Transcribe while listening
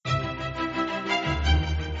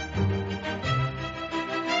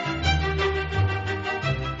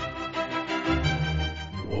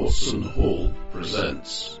Watson Hall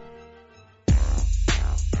presents.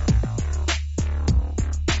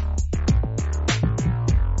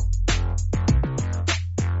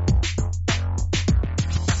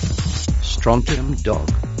 Strontium Dog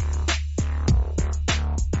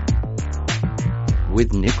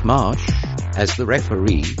with Nick Marsh as the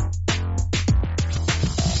referee.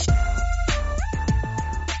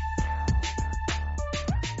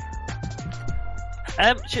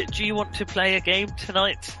 Do you want to play a game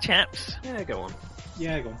tonight, chaps? Yeah, go on.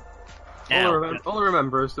 Now, All I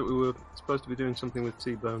remember is that we were supposed to be doing something with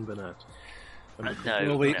T-Bone Burnett.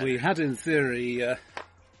 no. We had in theory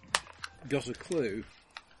got a clue.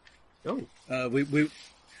 Oh.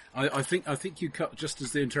 I think you cut just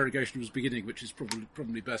as the interrogation was beginning, which is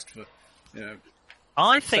probably best for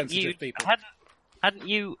I think sensitive you people. hadn't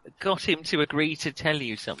you got him to agree to tell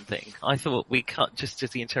you something? I thought we cut just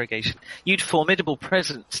as the interrogation. You'd formidable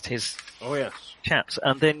presenced his Oh, yes. chaps,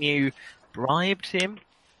 and then you bribed him.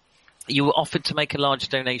 You were offered to make a large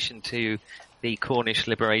donation to the Cornish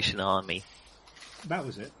Liberation Army. That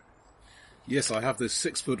was it. Yes, I have this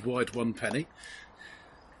 6 foot wide 1 penny.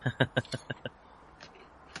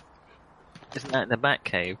 Isn't that in the back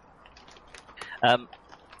cave?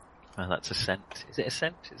 Well, that's a cent. Is it a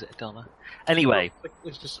cent? Is it a dollar? Anyway,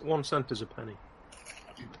 It's just 1 cent is a penny.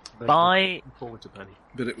 Forward to penny.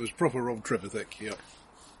 But it was proper Rob Trevithick, yeah.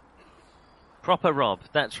 proper Rob.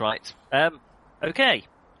 That's right. Okay.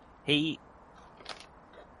 He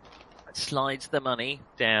slides the money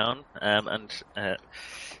down and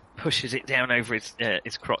pushes it down over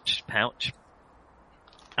his crotch pouch.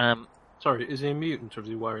 Sorry, is he a mutant or is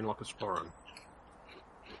he wearing like a sporran?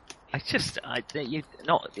 As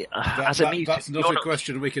a mutant. That's not a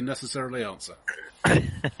question we can necessarily answer.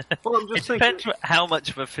 Well, I'm just It thinking. depends how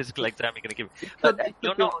much of a physical exam you're going to give. It But could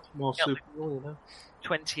you're be not more you're super, you know.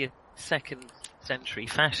 22nd century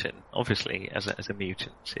fashion, obviously, as a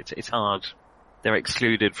mutant. It's hard. They're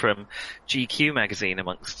excluded from GQ magazine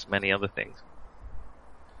amongst many other things.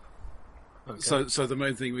 Okay. So the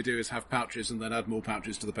main thing we do is have pouches and then add more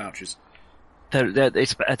pouches to the pouches.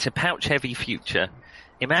 It's a pouch-heavy future.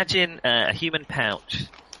 Imagine a human pouch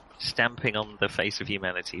stamping on the face of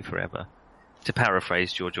humanity forever. To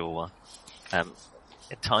paraphrase George Orwell,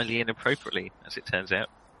 entirely inappropriately, as it turns out,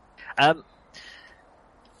 and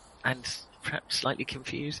perhaps slightly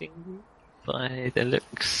confusing by the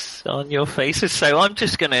looks on your faces. So I'm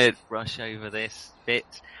just going to rush over this bit.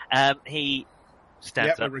 He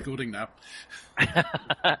stands We're up recording now.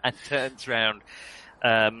 and turns round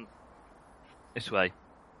this way.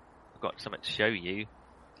 I've got something to show you.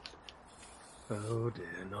 Oh dear,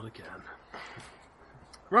 not again.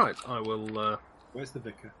 Right, I will Where's the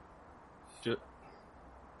vicar?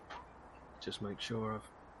 just make sure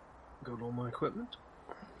I've got all my equipment.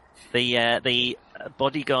 The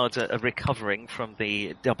bodyguards are recovering from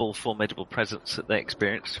the double formidable presence that they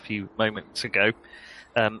experienced a few moments ago.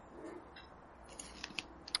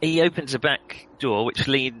 He opens a back door which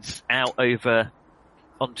leads out over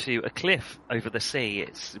onto a cliff over the sea.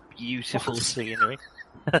 It's beautiful scenery.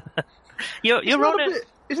 You're on it.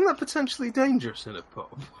 Isn't that potentially dangerous in a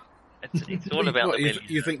pub? It's all about What, the you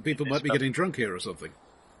millions. think people might be getting drunk here or something?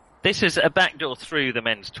 This is a back door through the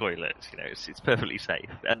men's toilet. It's perfectly safe.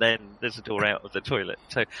 And then there's a door out of the toilet.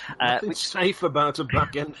 So, Nothing safe about a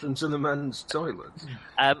back entrance in the men's toilet.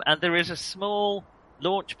 and there is a small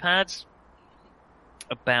launch pad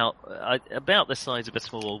about the size of a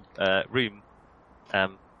small room.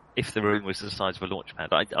 If the room was the size of a launch pad.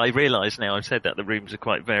 I realise now I've said that the rooms are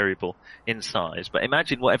quite variable in size, but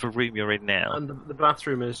imagine whatever room you're in now. And the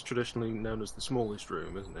bathroom is traditionally known as the smallest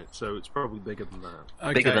room, isn't it? So it's probably bigger than that.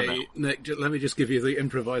 Okay, Bigger than that. Nick, let me just give you the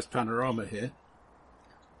improvised panorama here.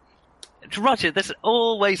 Roger, there's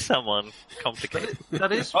always someone complicated.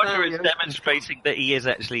 That is Roger fair, is yeah. demonstrating that he is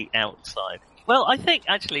actually outside. Well, I think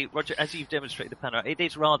actually, Roger, as you've demonstrated the panorama, it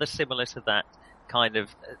is rather similar to that kind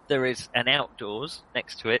of. There is an outdoors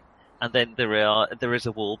next to it, and then there is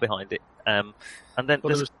a wall behind it, and then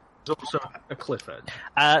Well, there's there's also a cliff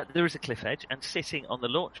edge. there is a cliff edge, and sitting on the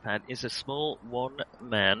launch pad is a small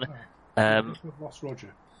one-man. We've lost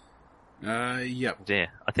Roger. Yeah. Dear,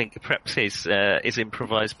 I think perhaps his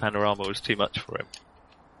improvised panorama was too much for him.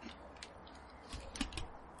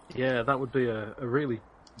 Yeah, that would be a really,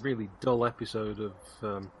 really dull episode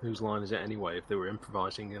of Whose Line Is It Anyway if they were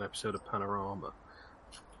improvising an episode of Panorama.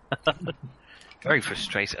 Very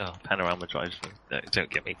frustrating. Oh, panorama drives me. No, don't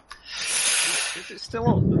get me. Is it still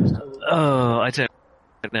on? Oh, I don't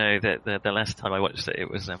know. The last time I watched it, it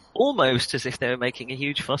was almost as if they were making a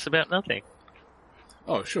huge fuss about nothing.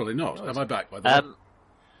 Oh, surely not. Am I back, by the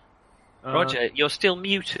way? Roger, you're still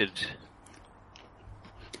muted.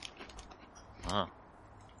 Ah.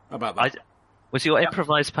 How about that? Was your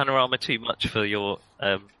improvised panorama too much for your...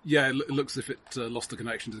 Yeah, it looks as if it lost the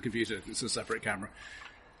connection to the computer. It's a separate camera.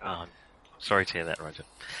 Oh, sorry to hear that, Roger.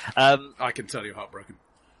 I can tell you're heartbroken.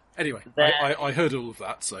 Anyway, There- I heard all of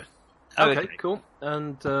that, so... Okay, cool.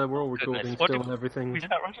 And we're all recording Goodness. What still did- and everything. Read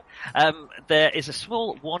it out, Roger. There is a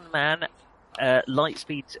small one-man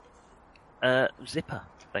Lightspeed zipper,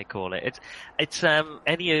 they call it. It's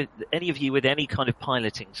any of you with any kind of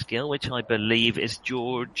piloting skill, which I believe is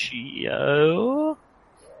Giorgio.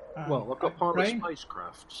 Well, I've got part of Brain?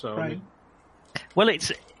 spacecraft, so I Brain? mean, Well,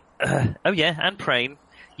 it's oh yeah, and Prane.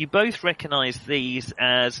 You both recognise these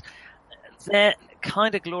as they're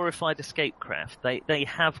kind of glorified escape craft. They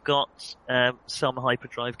have got some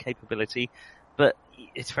hyperdrive capability, but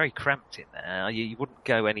it's very cramped in there. You wouldn't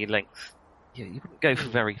go any length. You wouldn't go for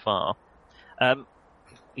very far.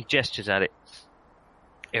 He gestures at it.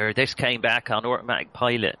 Here, this came back on automatic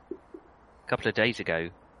pilot a couple of days ago.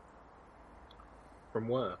 from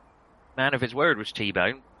where? Man of his word was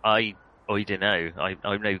T-Bone. I don't know.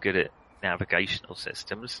 I'm no good at navigational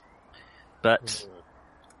systems, but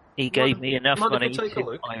he gave me enough mind if money we take a to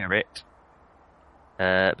look? hire it.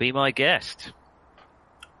 Be my guest.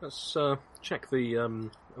 Let's check the it'll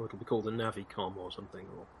be called the Navicom or something,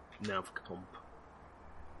 or Navcomp.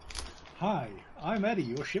 Hi, I'm Eddie,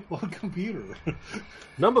 your shipboard computer.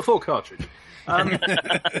 Number 4 cartridge.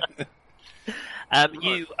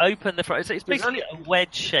 You open the front. It's basically a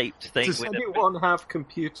wedge-shaped thing. Does with anyone have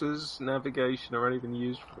computers, navigation, or anything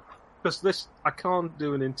useful? Because I can't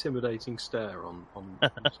do an intimidating stare on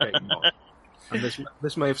Escape Pod. And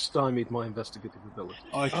this may have stymied my investigative ability.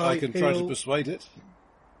 I I can try to feel- persuade it.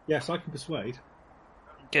 Yes, I can persuade.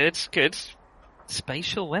 Good.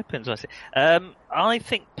 Spatial weapons, I see. I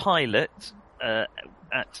think pilot at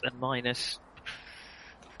a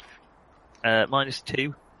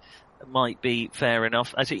 -2 might be fair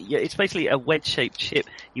enough. It's basically a wedge-shaped ship.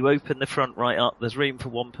 You open the front right up. There's room for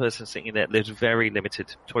one person sitting in there. There's very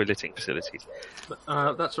limited toileting facilities.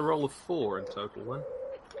 That's a roll of 4 in total, then.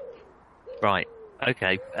 Right.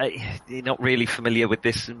 Okay. You're not really familiar with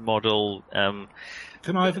this model. Can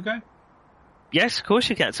I have a go? Yes, of course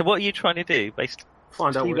you can. So what are you trying to do? Based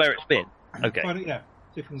Find out see where it's been. Okay. Find it, yeah.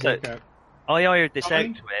 See if we can So- work out. I hired this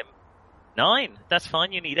 9? out to him. 9. That's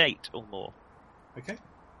fine. You need 8 or more. Okay.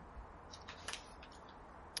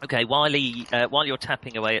 Okay. While you're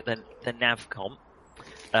tapping away at the Navcom,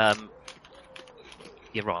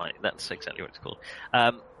 you're right. That's exactly what it's called.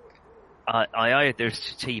 I hired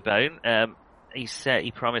this to T-Bone.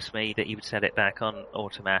 He promised me that he would set it back on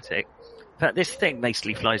automatic. In fact, this thing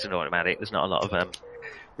basically flies on automatic. There's not a lot of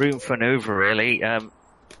room for maneuver, really.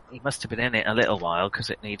 He must have been in it a little while because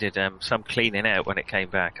it needed some cleaning out when it came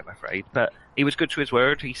back, I'm afraid. But he was good to his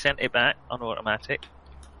word. He sent it back on automatic.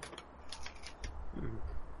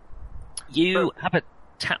 You have a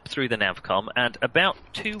tap through the Navcom, and about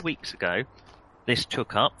 2 weeks ago, this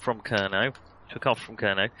took off from Kerno.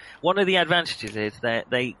 One of the advantages is that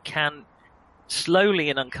they can slowly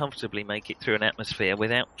and uncomfortably make it through an atmosphere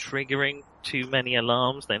without triggering too many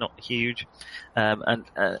alarms. They're not huge, and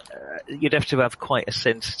you'd have to have quite a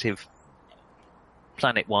sensitive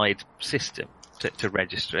planet-wide system to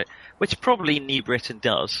register it, which probably New Britain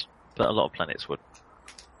does, but a lot of planets would.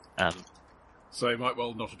 So he might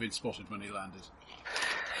well not have been spotted when he landed.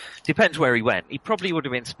 Depends where he went. He probably would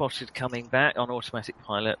have been spotted coming back on automatic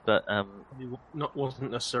pilot, but He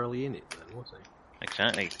wasn't necessarily in it then, was he?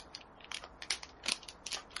 exactly.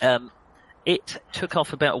 It took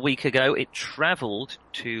off about a week ago. It travelled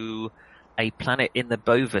to a planet in the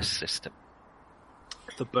Bovis system.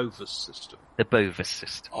 The Bovis system. The Bovis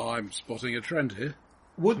system. I'm spotting a trend here.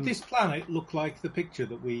 Would this planet look like the picture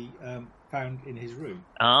that we found in his room?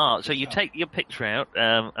 So you take your picture out,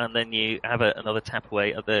 and then you have another tap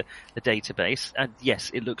away at the database, and yes,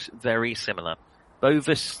 it looks very similar.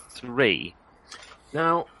 Bovis 3.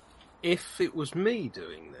 Now, if it was me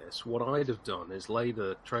doing this, what I'd have done is laid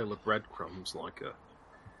a trail of breadcrumbs like a,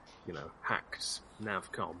 hacked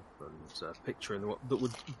Navcom and a picture in that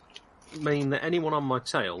would mean that anyone on my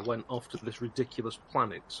tail went off to this ridiculous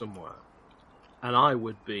planet somewhere. And I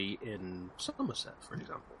would be in Somerset, for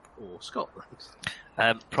example, or Scotland.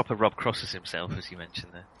 Proper Rob Crosses himself, as you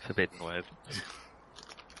mentioned there. Forbidden word.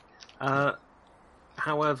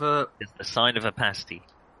 However, It's the sign of a pasty.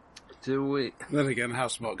 do we... Then again, how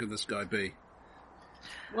smart can this guy be?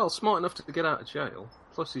 Well, smart enough to get out of jail.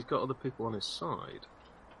 Plus, he's got other people on his side.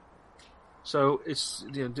 So, it's...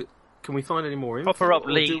 can we find any more info? Proper Rob or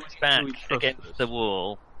do leans back we trust against this? the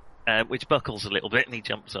wall, which buckles a little bit, and he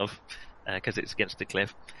jumps off because it's against the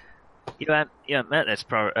cliff. You haven't met this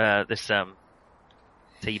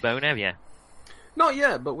T-Bone, have you? Not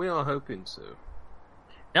yet, but we are hoping to.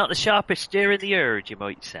 Not the sharpest steer in the herd, you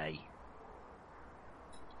might say.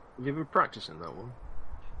 Have you been practicing that one?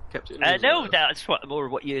 Kept it in No, reserve, that's more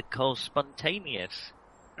what you call spontaneous.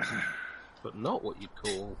 but not what you'd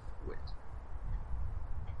call wit.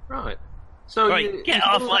 Right. So Right, get he's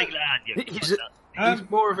off more my like- land, you He's, he's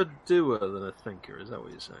more of a doer than a thinker. Is that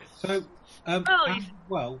what you're saying? So, Oh, he's-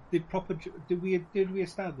 well, did we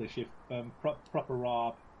establish if proper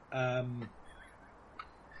Rob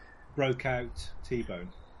broke out T-Bone?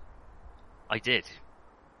 I did.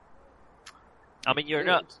 I mean, you're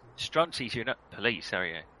not Stronti's, you're not police, are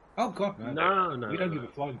you? Oh God, No, we don't give a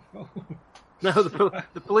flying fuck. No,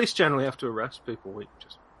 the police generally have to arrest people. We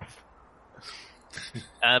just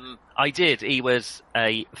I did. He was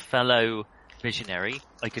a fellow visionary.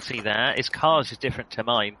 I could see that. His cars is different to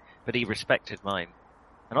mine, but he respected mine.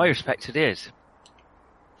 And I respected his.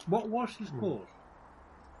 What was his cause?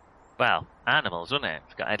 Well, animals, wasn't it?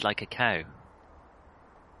 It's got a head like a cow.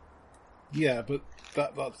 Yeah, but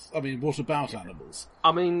that's. I mean, what about animals?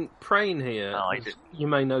 I mean, Prain here, Oh, I as did- you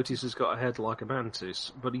may notice, has got a head like a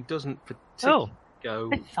mantis, but he doesn't particularly go.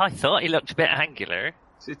 I thought he looked a bit angular.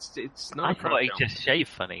 It's not. I a thought he crab just shaved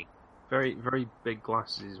funny. very very big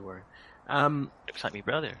glasses he's wearing. Looks like me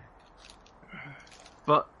brother.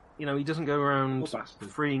 But you know, he doesn't go around Poor bastard.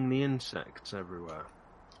 freeing the insects everywhere.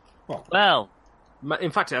 Well,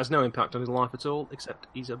 In fact, it has no impact on his life at all, except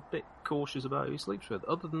he's a bit cautious about who he sleeps with.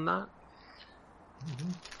 Other than that,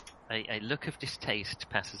 a look of distaste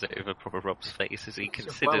passes over Proper Rob's face as he well,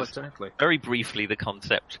 considers exactly. very briefly the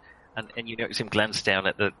concept, and you notice him glance down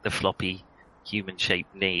at the floppy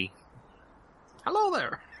human-shaped knee. Hello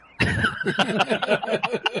there.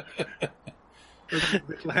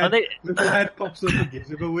 Little head pops up and gives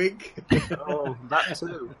him a wink. Oh, that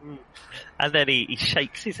too. And then he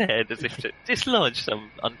shakes his head as if to dislodge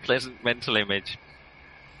some unpleasant mental image.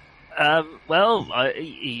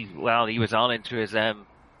 He was all into his,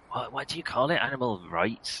 what do you call it? Animal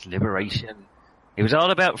rights, liberation. He was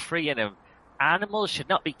all about freeing them. Animals should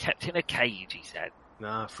not be kept in a cage, he said.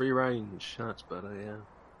 Nah, free range. That's better.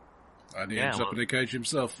 Yeah. And he Yeah, ends up well- in a cage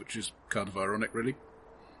himself, which is kind of ironic, really.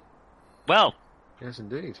 Well, Yes,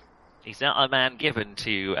 indeed. he's not a man given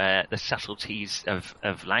to the subtleties of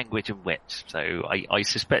language and wit, so I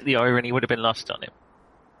suspect the irony would have been lost on him.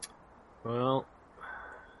 Well,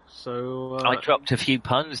 so I dropped a few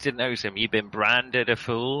puns, didn't notice him. You've been branded a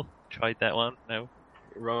fool. Tried that one? No.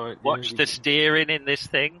 right. Watch yeah, the steering in this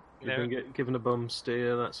thing. You You've know, been given a bum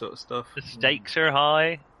steer, that sort of stuff. the stakes are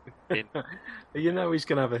high. In- You know he's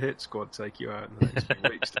going to have a hit squad take you out in the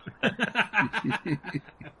next few weeks.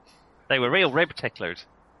 They were real rib ticklers.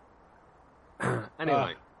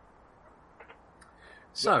 Anyway.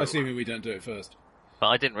 So, Assuming we don't do it first. But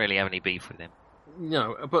I didn't really have any beef with him.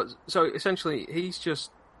 no, but so essentially he's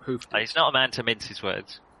just hoofed it. He's not a man to mince his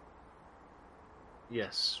words.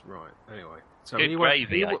 Yes, right. Anyway. So Good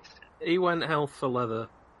gravy. he went hell for leather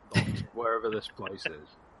on wherever this place is.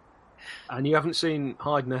 And you haven't seen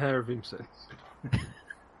hide nor hair of him since.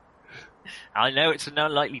 I know it's an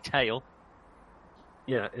unlikely tale.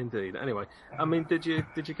 Yeah, indeed. Anyway, I mean, did you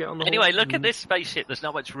get on the Anyway, horse look at and- this spaceship. There's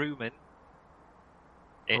not much room in.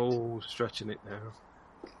 It. Oh, stretching it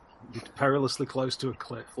now. You're perilously close to a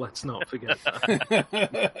cliff. Let's not forget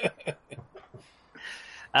that.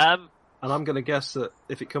 And I'm going to guess that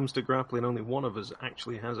if it comes to grappling, only one of us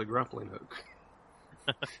actually has a grappling hook.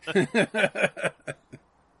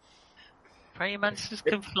 Praying mantises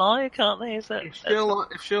can fly, can't they? Is that?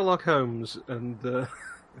 If Sherlock Holmes and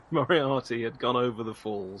Moriarty had gone over the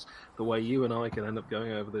falls the way you and I can end up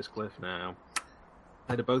going over this cliff now,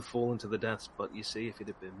 they'd have both fallen to the deaths. But you see, if it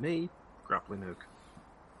had been me, grappling hook.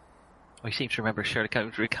 I seem to remember Sherlock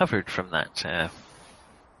Holmes recovered from that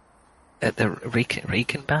at the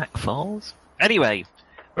Reichenbach Falls. Anyway,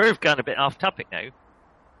 we've gone a bit off topic now.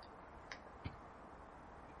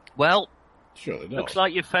 Well, Surely not. looks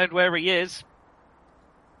like you've found where he is.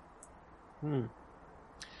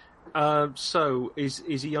 So,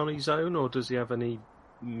 is he on his own, or does he have any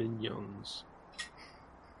minions?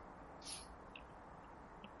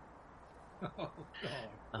 Oh,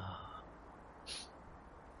 God.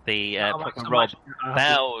 The I like Proper to Rob imagine-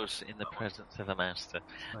 bows in the presence of a master.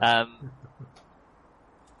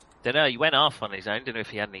 Don't know, he went off on his own. Don't know if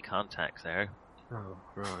he had any contacts there. Oh,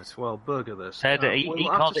 right. Well, burger this. Said he we'll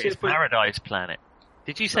have called to it see his if we- paradise planet.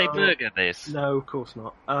 Did you say No. burger this? No, of course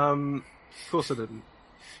not. Of course I didn't.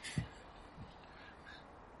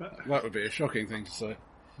 That would be a shocking thing to say.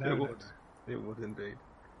 No, It no, would. It would indeed.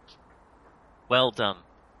 Well done.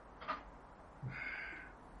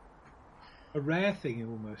 a rare thing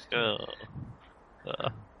almost. Oh. Oh.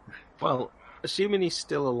 Well, assuming he's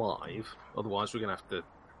still alive, otherwise we're going to have to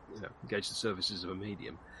engage the services of a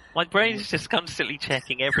medium. My brain's just constantly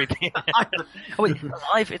checking everything. Oh, wait,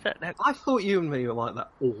 alive? Is that no? I thought you and me were like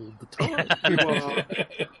that all the time.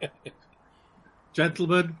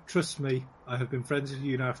 Gentlemen, trust me, I have been friends with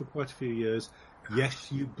you now for quite a few years.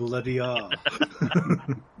 Yes, you bloody are.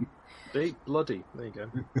 Deep bloody. There you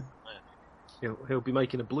go. He'll be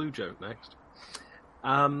making a blue joke next.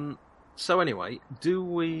 So anyway, do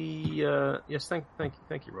we? Yes, thank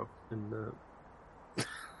you, Rob. And,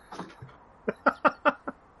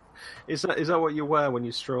 is that what you wear when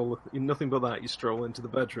you stroll? Nothing but that. You stroll into the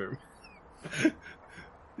bedroom.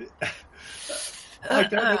 I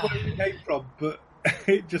don't know where it came from, but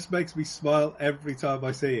it just makes me smile every time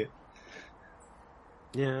I see it.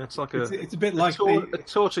 Yeah, it's like it's a bit like a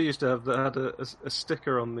torture used to have that had a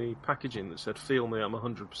sticker on the packaging that said "Feel me, I'm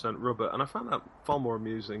 100% rubber," and I found that far more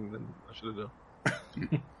amusing than I should have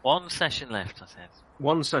done. One session left, I said.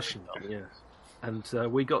 One session, yes. And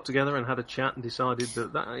we got together and had a chat and decided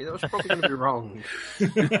that was probably going to be wrong.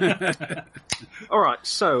 All right,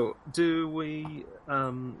 so do we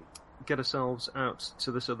get ourselves out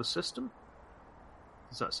to this other system?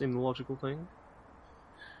 Does that seem the logical thing?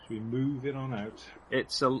 Should we move it on out?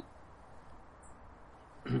 It's a...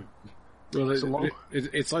 Well,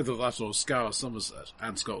 it's either that or Scour Somerset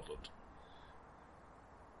and Scotland.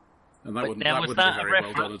 And that wouldn't be very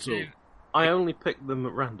well done at all. I only picked them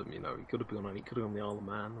at random, He could have gone on the Isle of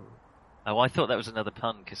Man. Or... Oh, I thought that was another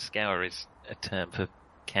pun, because scour is a term for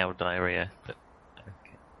cow diarrhea. But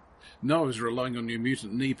okay. No, I was relying on your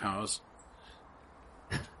mutant knee powers.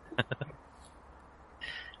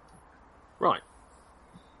 Right.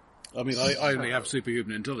 I mean, I only have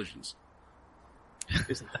superhuman intelligence.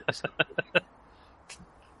 Isn't it?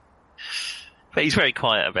 But he's very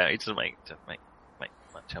quiet about it. He doesn't make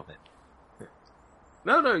much of it.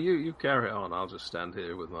 No, you carry on. I'll just stand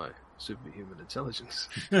here with my superhuman intelligence.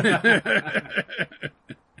 I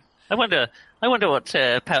wonder what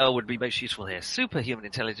power would be most useful here: superhuman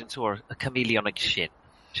intelligence or a chameleonic shin?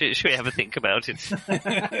 Should we have a think about it?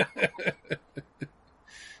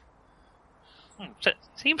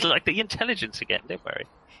 Seems like the intelligence again. Don't worry.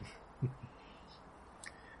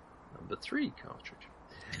 Number 3 cartridge.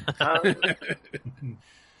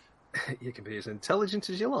 You can be as intelligent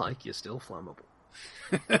as you like. You're still flammable.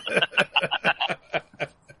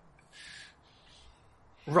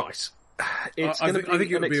 Right. I think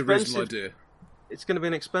it would be a reasonable idea. It's going to be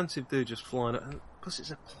an expensive dude just flying. Plus,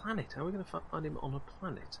 it's a planet. How are we going to find him on a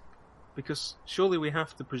planet? Because surely we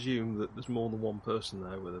have to presume that there's more than one person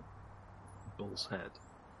there with a bull's head.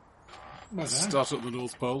 Start at the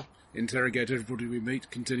North Pole, interrogate everybody we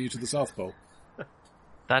meet, continue to the South Pole.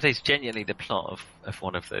 That is genuinely the plot of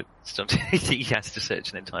one of the stuff. He has to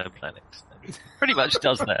search an entire planet. Pretty much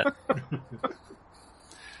does that.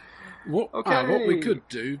 What we could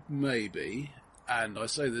do, maybe, and I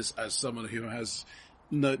say this as someone who has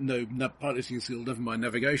no piloting skill, never mind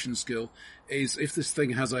navigation skill, is if this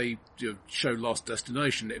thing has a show last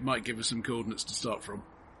destination, it might give us some coordinates to start from.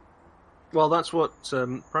 Well, that's what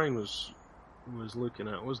Prane was looking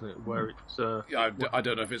at, wasn't it? Where it's... I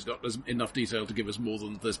don't know if it's got enough detail to give us more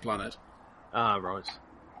than this planet. Ah, right.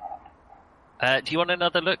 Do you want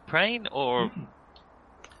another look, Prane, or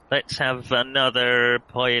let's have another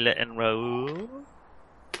pilot and roll?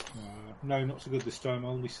 No, not so good this time.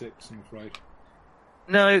 Only 6, I'm afraid.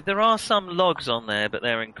 No, there are some logs on there, but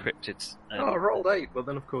they're encrypted. I rolled 8, but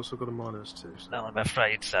then of course I've got a -2. So. No, I'm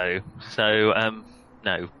afraid so. So,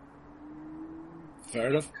 no. Fair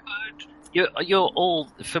enough. You're all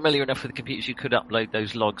familiar enough with the computers. You could upload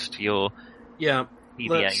those logs to your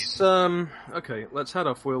PDA. Let's head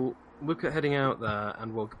off. We'll look at heading out there,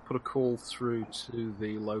 and we'll put a call through to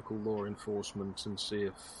the local law enforcement and see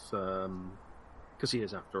if, because he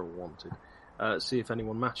is after all wanted, see if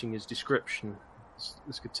anyone matching his description.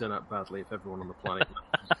 This could turn out badly if everyone on the planet.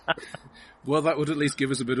 Well, that would at least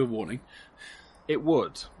give us a bit of warning. It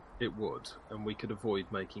would, and we could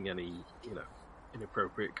avoid making any,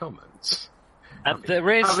 inappropriate comments.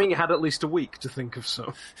 Having had at least a week to think of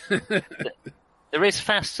some. There is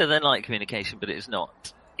faster than light communication, but it is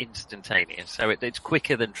not instantaneous. So it's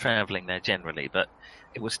quicker than travelling there generally, but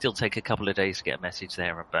it will still take a couple of days to get a message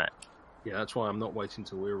there and back. Yeah, that's why I'm not waiting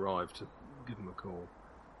till we arrive to give them a call.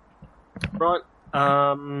 Right,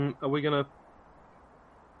 are we going to,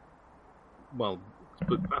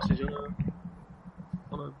 book passage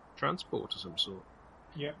on a transport of some sort?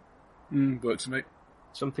 Yeah. Works for me.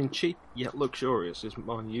 Something cheap yet luxurious is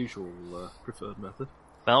my usual preferred method.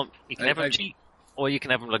 Well, you can have them cheap. Or you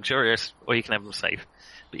can have them luxurious, or you can have them safe.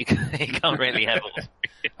 But you can't really have all.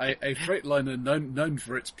 A Freightliner known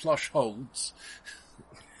for its plush holds.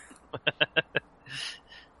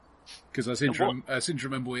 Because I seem to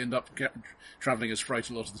remember we end up travelling as freight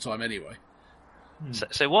a lot of the time anyway.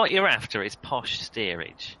 So what you're after is posh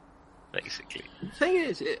steerage, basically. The thing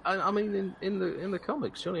is, I mean, in the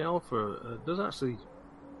comics, Johnny Alpha does actually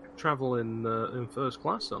travel in first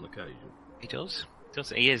class on occasion. He does.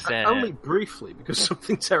 He is only briefly, because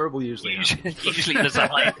something terrible usually happens. Usually there's a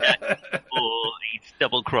hijack, or he's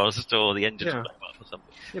double crossed, or the engine's blown up, or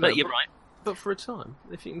something. But you're right. But for a time,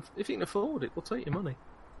 if you can afford it, we'll take your money.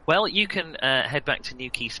 Well, you can head back to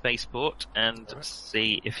Newquay Spaceport and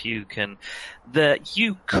see if you can.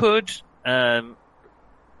 You could hire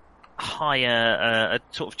a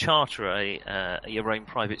sort of charter your own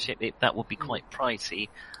private ship. That would be quite pricey.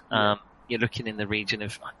 You're looking in the region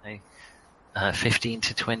of 15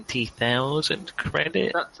 to 20,000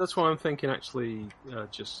 credit. That's why I'm thinking. Actually,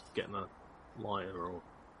 just getting a liner or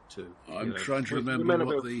two. I'm trying to remember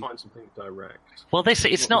what the find something direct. Well,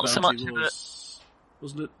 it's not so much.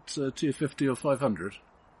 Wasn't it 250 or 500?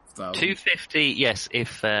 250, yes,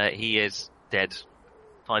 if he is dead.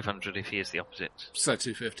 500 if he is the opposite. So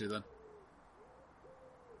 250 then.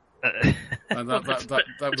 And That's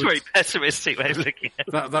would, very pessimistic way of looking at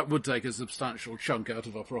it. That would take a substantial chunk out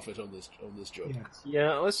of our profit on this job. Yes.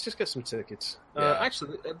 Yeah, let's just get some tickets.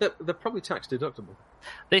 Actually, they're probably tax deductible.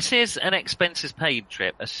 This is an expenses paid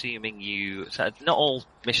trip, assuming so not all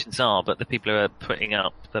missions are, but the people who are putting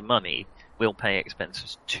up the money will pay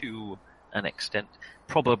expenses to an extent.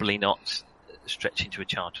 Probably not stretching to a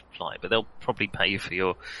chartered flight, but they'll probably pay you for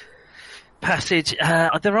your passage.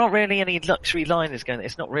 There aren't really any luxury liners going.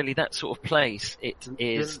 It's not really that sort of place. It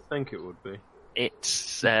is. Didn't think it would be.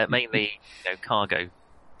 It's mainly cargo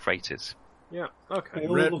freighters. Yeah. Okay.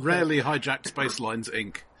 Rarely hijacked Space Lines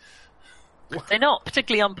Inc. They're not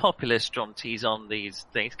particularly unpopular Strontes on these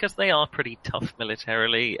things because they are pretty tough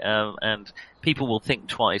militarily, and people will think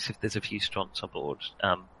twice if there's a few Stronts on board.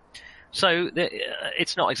 So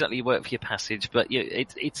it's not exactly work for your passage, but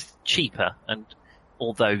it's cheaper. And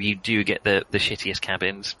although you do get the shittiest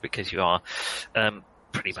cabins because you are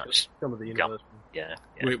pretty much some of the universe. Yeah.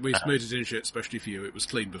 We smoothed it in shit, especially for you. It was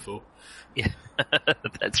clean before. Yeah,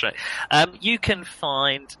 that's right. You can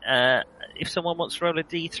find, if someone wants to roll a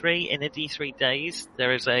D3 in a D3 days,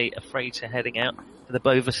 there is a freighter heading out for the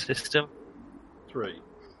Bova system. 3.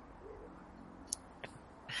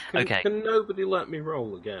 Okay. Can nobody let me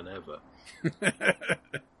roll again, ever?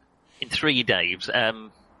 In 3 days.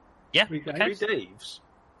 Yeah. 3 days? Okay. 3 Daves?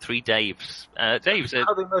 3 Daves. Daves are...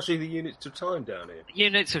 How do they measure the units of time down here?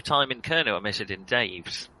 Units of time in Kerno are measured in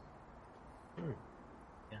Daves.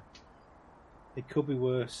 Yeah. It could be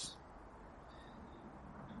worse.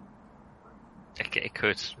 Okay, it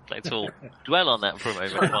could. Let's all dwell on that for a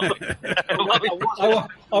moment.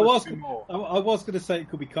 I was going to say it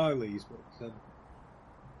could be Kylie's, but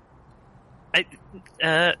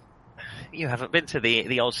you haven't been to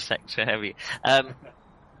the Oz sector, have you?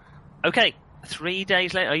 Okay, 3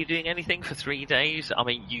 days later. Are you doing anything for 3 days? I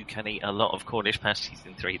mean, you can eat a lot of Cornish pasties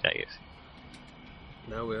in 3 days.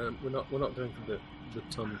 No, we're not going for the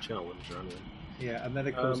ton challenge or anything. Yeah, and then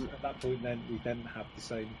of course at that point, we have the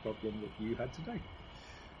same problem that you had today.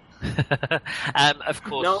 Of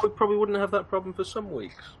course. No, we probably wouldn't have that problem for some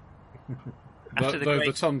weeks.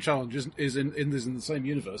 The ton challenge is in the same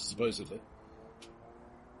universe, supposedly.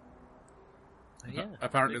 Yeah.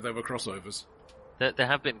 Apparently, there were crossovers. There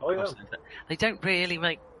have been crossovers. Yeah. They don't really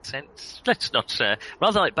make sense. Let's not.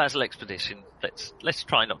 Rather like Basil Expedition, let's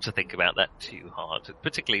try not to think about that too hard.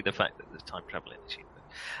 Particularly the fact that there's time travel in this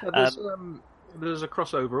universe. There's a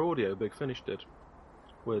crossover audio Big Finish did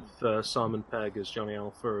with Simon Pegg as Johnny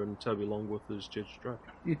Alpha and Toby Longworth as Judge Dredd.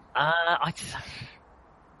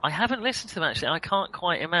 I haven't listened to them actually. I can't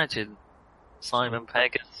quite imagine Simon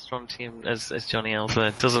Pegg as Strontium as Johnny Alpha.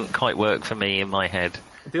 It doesn't quite work for me in my head.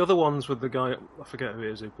 The other ones with the guy, I forget who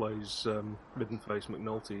it is, who plays Middenface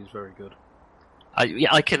McNulty, is very good.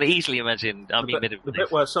 I can easily imagine. The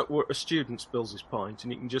bit where a student spills his pint,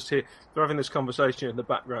 and you can just hear they're having this conversation in the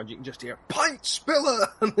background. You can just hear "pint spiller"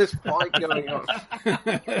 and this fight going on.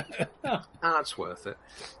 That's worth it.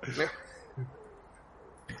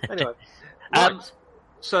 Anyway, right.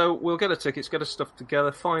 So we'll get our tickets, get our stuff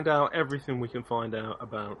together, find out everything we can find out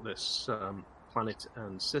about this planet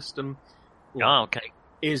and system. Oh, okay.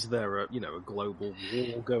 Is there a global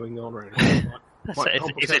war going on or anything?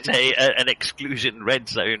 Is it an exclusion red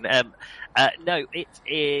zone? No,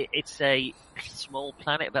 it's a small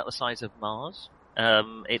planet about the size of Mars.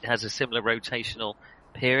 It has a similar rotational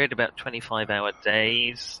period, about 25-hour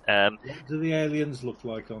days. What do the aliens look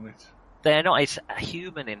like on it? They're not. It's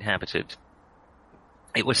human inhabited.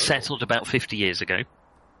 It was settled about 50 years ago.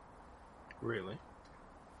 Really?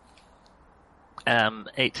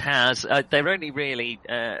 It has. They're only really,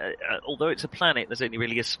 although it's a planet, there's only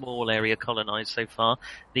really a small area colonized so far.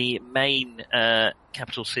 The main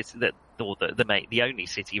capital city, the only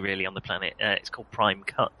city really on the planet, it's called Prime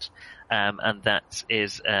Cut, and that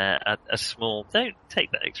is a small. Don't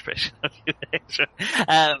take that expression.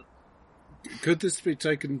 Could this be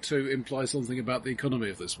taken to imply something about the economy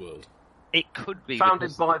of this world? It could be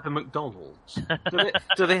Founded by the McDonald's.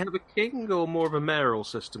 Do they have a king or more of a mayoral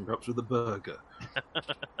system, perhaps with a burger?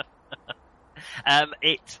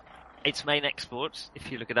 Its main export, if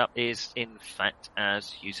you look it up, is in fact,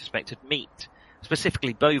 as you suspected, meat.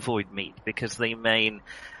 Specifically bovoid meat, because the main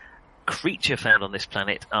creature found on this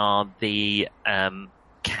planet are the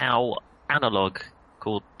cow analogue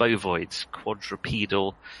called bovoids,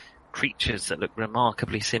 quadrupedal creatures that look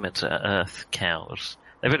remarkably similar to Earth cows.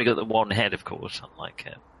 They've only got the one head, of course,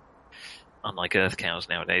 unlike Earth cows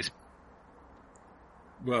nowadays.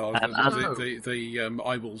 Well, the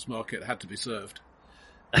eyeballs market had to be served.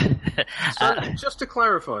 So, just to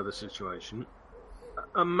clarify the situation,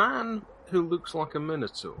 a man who looks like a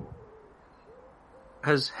minotaur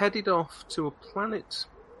has headed off to a planet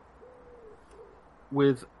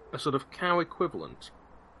with a sort of cow equivalent,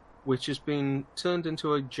 which has been turned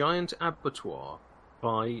into a giant abattoir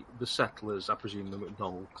by the settlers, I presume the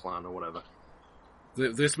McDonald clan or whatever.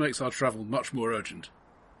 This makes our travel much more urgent.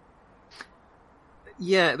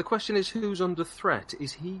 Yeah, the question is who's under threat?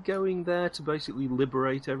 Is he going there to basically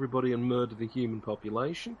liberate everybody and murder the human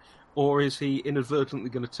population? Or is he inadvertently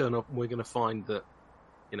going to turn up and we're going to find that,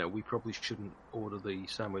 we probably shouldn't order the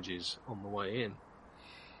sandwiches on the way in?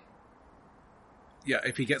 Yeah,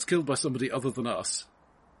 if he gets killed by somebody other than us,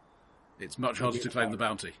 it's much harder to claim the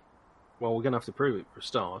bounty. Well, we're going to have to prove it for a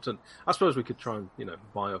start, and I suppose we could try and,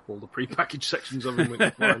 buy up all the prepackaged sections of him we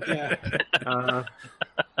can find. Yeah.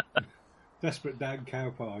 Desperate Dan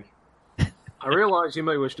cow pie. I realise you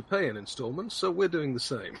may wish to pay in instalments, so we're doing the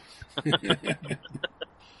same.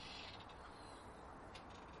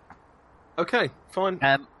 Okay, fine.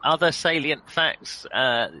 Other salient facts: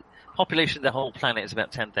 population of the whole planet is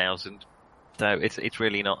about 10,000, so it's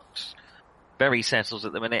really not very settled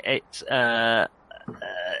at the minute.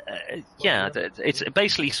 It's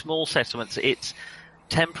basically small settlements. It's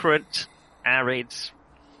temperate, arid,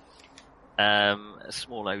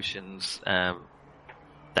 small oceans, that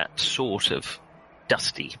sort of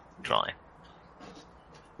dusty, dry.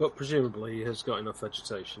 But presumably he has got enough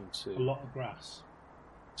vegetation A lot of grass.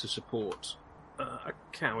 to support a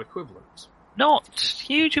cow equivalent. Not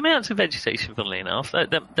huge amounts of vegetation, funnily enough.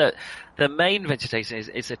 The main vegetation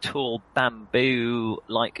is a tall bamboo,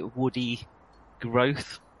 like woody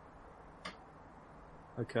growth.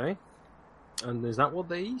 Okay. And is that what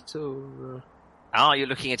they eat, or...? You're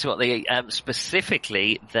looking into what they eat.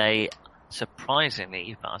 Specifically, they, surprisingly,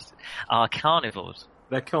 you bastard, are carnivores.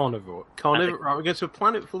 They're carnivore. Right, we're going to a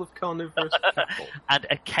planet full of carnivorous cattle. And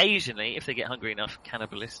occasionally, if they get hungry enough,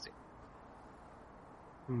 cannibalistic.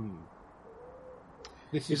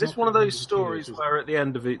 Is this one of those stories where at the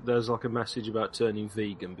end of it there's like a message about turning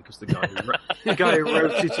vegan because the guy who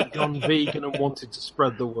wrote it had gone vegan and wanted to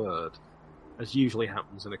spread the word, as usually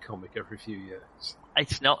happens in a comic every few years?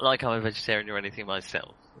 It's not like I'm a vegetarian or anything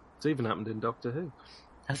myself. It's even happened in Doctor Who.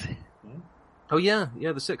 Has it? Oh yeah,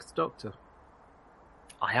 the Sixth Doctor.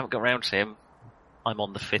 I haven't got round to him. I'm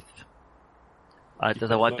on the 5th.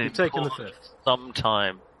 You've taken the 5th.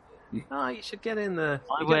 Sometime. You should get in there.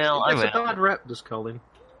 I will. It's a bad rep, does Colin?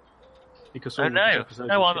 Because no,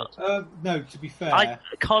 I'm not. No, to be fair,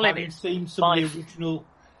 Colin having is seen some of the original.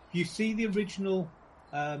 If you see the original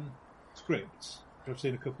scripts, which I've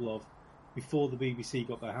seen a couple of, before the BBC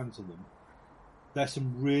got their hands on them, there's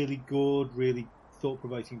some really good, really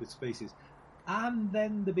thought-provoking bits of pieces. And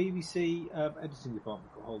then the BBC editing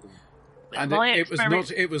department got hold of them. And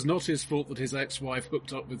it was not his fault that his ex-wife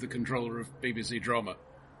hooked up with the controller of BBC Drama.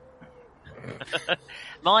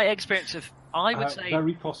 My experience of, I would say,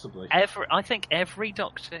 very possibly. I think every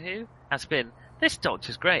Doctor Who has been, this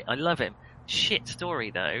Doctor's great, I love him. Shit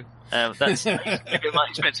story though. That's basically my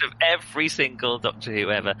experience of every single Doctor Who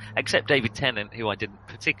ever, except David Tennant, who I didn't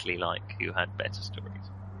particularly like, who had better stories.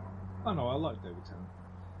 Oh no, I like David Tennant.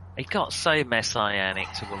 He got so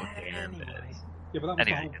messianic towards the end. Yeah, but that was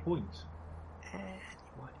the whole point.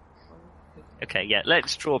 Okay, yeah,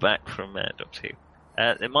 let's draw back from Doctor Who.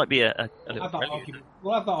 It might be a We'll little have that prelude. argument.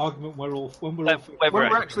 We'll have that argument when we're all When When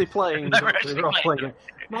we're actually playing, When we're actually playing.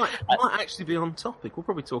 it might actually be on topic. We'll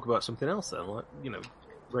probably talk about something else then, like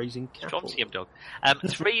raising cattle. Strontium dog.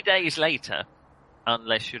 3 days later,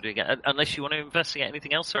 unless you want to investigate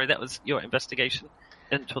anything else. Sorry, that was your investigation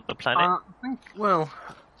into the planet. I think. Well,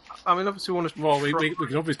 I mean, obviously, we want to. Well, we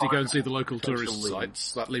can obviously go and see the local Potential tourist lead.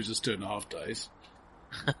 sites. That leaves us 2.5 days.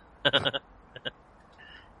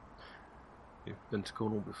 You've been to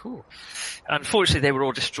Cornwall before. Unfortunately, they were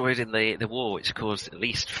all destroyed in the war, which caused at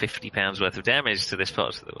least £50 worth of damage to this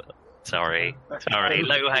part of the world. Sorry,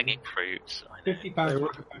 low-hanging fruit.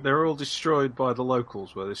 £50. They were all destroyed by the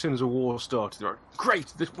locals. Where as soon as a war started, they were like,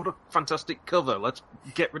 "Great! What a fantastic cover! Let's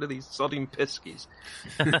get rid of these sodding piskies."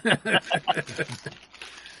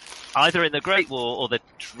 Either in the Great War or the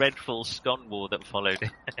dreadful Scone War that followed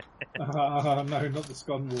it. No, not the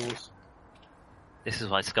Scone Wars. This is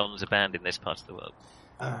why scones are banned in this part of the world.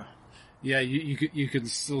 Yeah, you can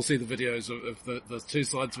still see the videos of the two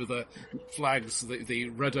sides with the flags, the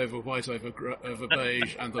red over white over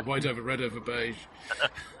beige, and the white over red over beige.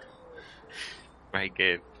 Very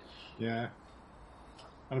good. Yeah.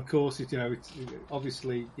 And of course, it's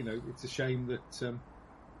obviously, it's a shame that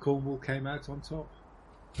Cornwall came out on top.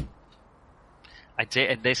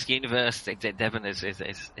 In this universe, Devon is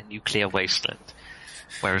a nuclear wasteland.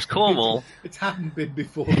 Whereas Cornwall... It hadn't been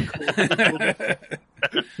before.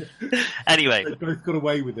 Anyway. They both got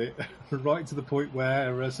away with it, right to the point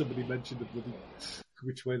where somebody mentioned the bloody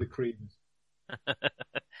which way the cream is.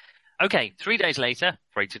 Okay, 3 days later,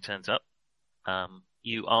 freighter turns up.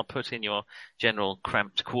 You are put in your general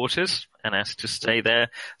cramped quarters and asked to stay there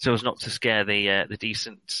so as not to scare the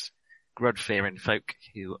decent Grudfearing folk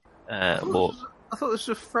who more... I thought this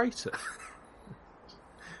was a freighter.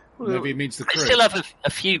 Maybe it means the They crew. still have a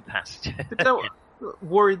few passengers.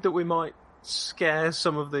 Worried that we might scare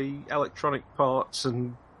some of the electronic parts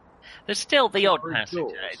and... There's still the odd Very passenger.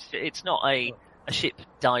 good. It's not a ship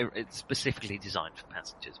it's specifically designed for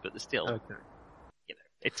passengers, but there's still, Okay.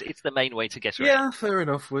 it's the main way to get around. Yeah, fair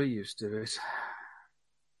enough. We're used to it.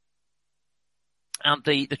 And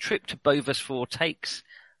the trip to Bovis 4 takes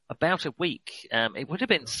about a week. It would have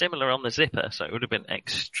been similar on the Zipper, so it would have been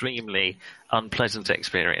extremely unpleasant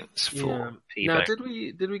experience for people. Now, did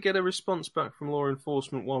we get a response back from law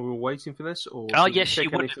enforcement while we were waiting for this? Or Oh, did we yes, check you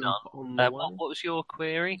would have anything done. on the way? What was your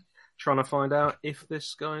query? Trying to find out if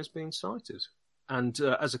this guy has been sighted, and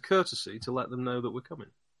as a courtesy to let them know that we're coming.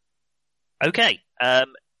 Okay. A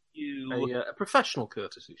professional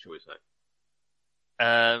courtesy, shall we say?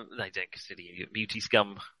 They don't consider you beauty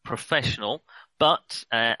scum professional, but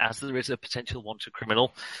as there is a potential wanted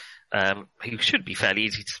criminal who should be fairly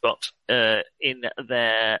easy to spot in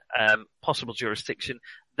their possible jurisdiction,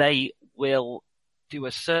 they will do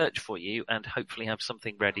a search for you and hopefully have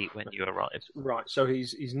something ready when you arrive. Right, so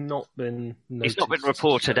he's not been noticed. He's not been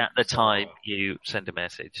reported at the time you send a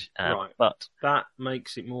message, Right. but That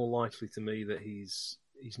makes it more likely to me that he's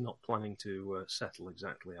not planning to settle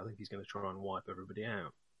exactly. I think he's going to try and wipe everybody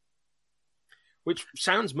out. Which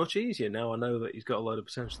sounds much easier now I know that he's got a load of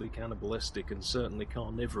potentially cannibalistic and certainly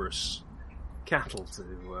carnivorous cattle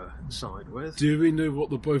to side with. Do we know what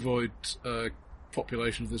the bovoid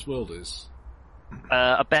population of this world is?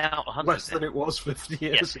 about 100. Less than it was 50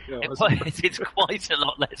 years ago. It's quite a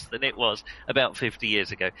lot less than it was about 50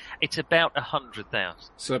 years ago. It's about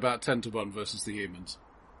 100,000. So about 10 to 1 versus the humans.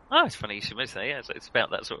 Oh, it's funny you should say, yeah. So it's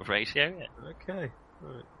about that sort of ratio, yeah. Okay.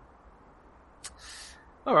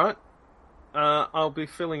 All right. I'll be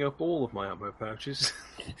filling up all of my ammo pouches.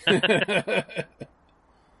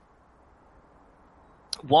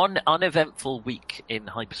 One uneventful week in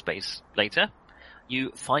hyperspace later,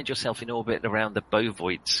 you find yourself in orbit around the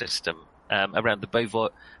Bovoid system, around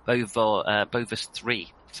the Bovis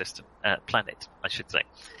 3 system, planet, I should say,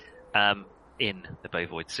 in the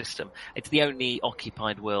Bovoid system. It's the only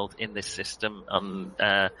occupied world in this system,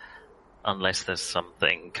 unless there's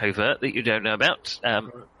something covert that you don't know about. I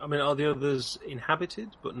mean, are the others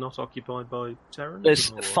inhabited but not occupied by Terrans?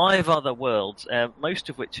 There's or... 5 other worlds, most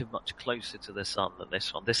of which are much closer to the sun than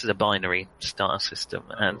this one. This is a binary star system,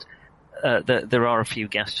 and there are a few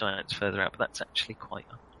gas giants further out, but that's actually quite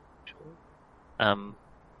unusual.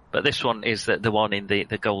 But this one is the one in the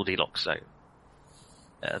Goldilocks zone.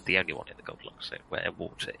 The only one in the Goldilocks zone where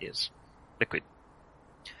water is liquid.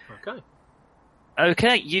 Okay.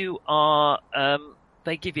 Okay, you are,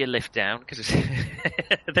 they give you a lift down, because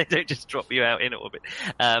they don't just drop you out in orbit.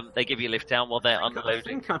 They give you a lift down while they're unloading. I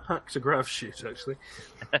think I packed a grav chute, actually.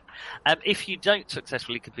 If you don't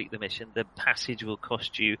successfully complete the mission, the passage will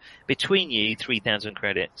cost you, between you, 3,000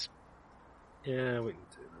 credits. Yeah, we can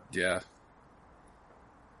do that. Yeah.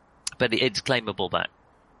 but it's claimable back.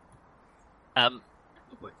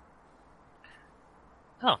 Lovely.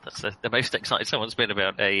 Oh, that's the most excited someone's been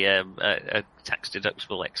about a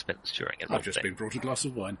tax-deductible expense during a I've just been brought a glass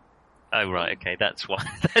of wine. Oh, right, okay, that's why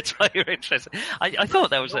you're interested. I thought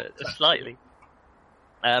that was a slightly...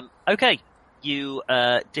 okay, you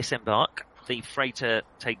disembark, the freighter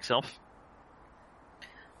takes off,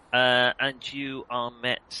 and you are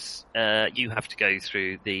met... you have to go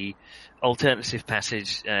through the alternative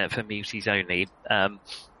passage for muties only,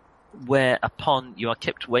 whereupon you are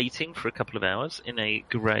kept waiting for a couple of hours in a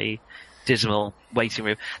grey, dismal waiting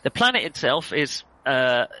room. The planet itself is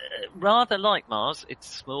rather like Mars. It's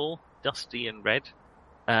small, dusty and red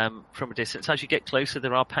from a distance. As you get closer,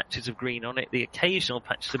 there are patches of green on it, the occasional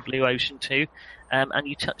patches of blue ocean too, and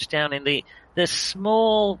you touch down in the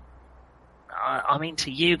small... I mean,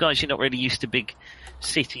 to you guys, you're not really used to big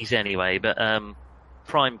cities anyway, but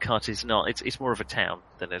Prime Cut is not. It's more of a town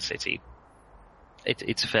than a city.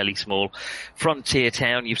 It's a fairly small frontier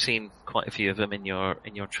town. You've seen quite a few of them in your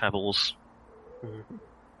travels.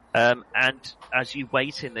 Mm-hmm. And as you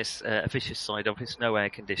wait in this officious side office, no air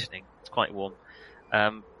conditioning. It's quite warm.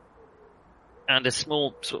 And a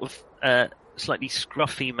small sort of slightly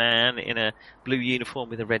scruffy man in a blue uniform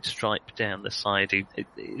with a red stripe down the side who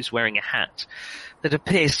is wearing a hat that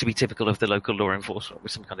appears to be typical of the local law enforcement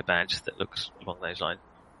with some kind of badge that looks along those lines.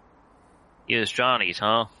 You're Johnny's,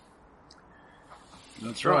 huh?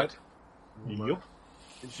 That's right. Yup.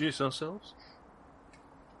 Introduce ourselves.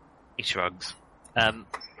 He shrugs, and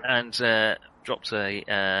drops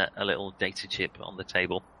a little data chip on the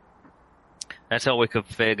table. That's all we could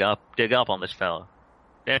dig up on this fella.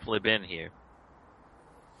 Definitely been here.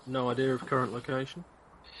 No idea of current location?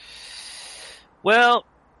 Well,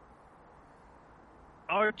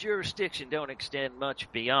 our jurisdiction don't extend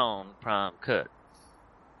much beyond Prime Cut.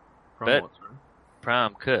 Prime what, sorry?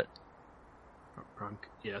 Prime Cut.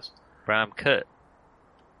 Yes. Prime Cut.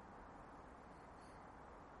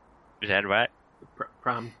 Is that right?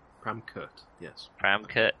 Prime Cut, yes. Prime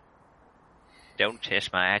Cut. Don't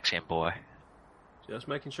test my accent, boy. Just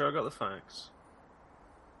making sure I got the facts.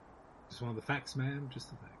 Just one of the facts, man. Just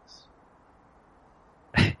the facts.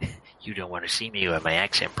 You don't want to see me when my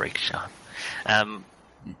accent breaks, Sean.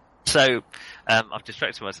 So, I've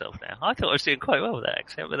distracted myself now. I thought I was doing quite well with that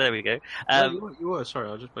accent, but there we go. No, you were. Sorry,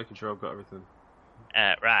 I was just making sure I've got everything.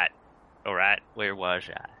 Right. All right. Where was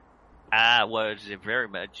I? I was very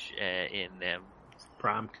much in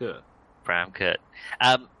Prime Cut. Prime Cut.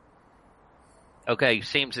 Okay,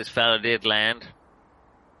 seems this fellow did land.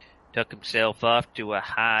 Took himself off to a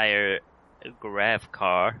higher grav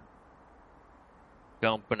car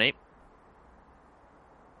company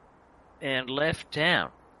and left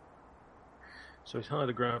town. So he's hired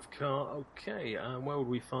a grav car. Okay, where would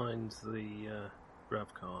we find the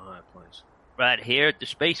grav car hire place? Right here at the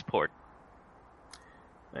spaceport.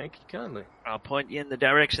 Thank you kindly. I'll point you in the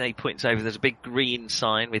direction he points over. There's a big green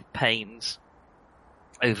sign with panes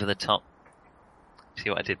over the top. See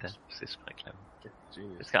what I did there? This is quite clever.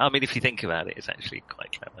 Genius. I mean, if you think about it, it's actually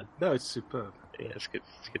quite clever. No, it's superb. Yeah, it's good.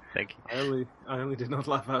 It's good. Thank you. I only did not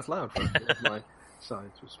laugh out loud for my side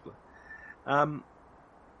to split.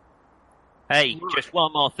 Hey, Right. just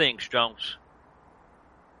one more thing, Strong's.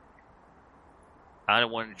 I don't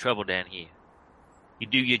want any trouble down here. You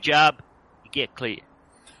do your job, you get clear.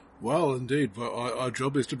 Well, indeed, but our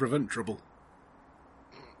job is to prevent trouble.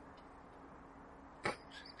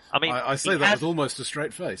 I mean, I say that with almost a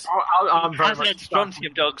straight face. I'm very has much had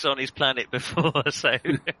strontium dogs on his planet before, so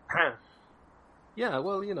Yeah,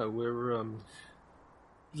 well, you know, we're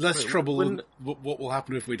Less Wait, trouble when- than what will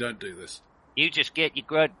happen if we don't do this. you just get your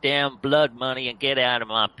goddamn blood money and get out of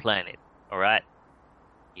my planet, all right?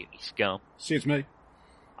 You scum. Suits me.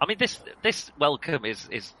 I mean, this welcome is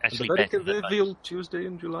actually the very better than convivial Tuesday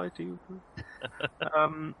in July to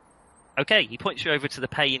you. Okay, he points you over to the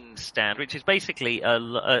Payne stand, which is basically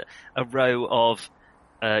a row of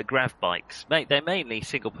grav bikes. They're mainly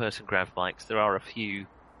single-person grav bikes. There are a few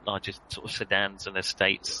larger sort of sedans and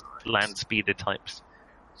estates, land speeder types.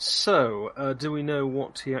 So, do we know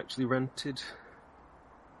what he actually rented?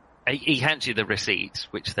 He hands you the receipt,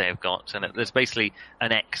 which they have got, and there's basically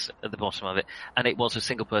an X at the bottom of it, and it was a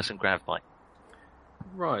single-person grav bike.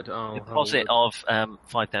 Right, I'll Deposit of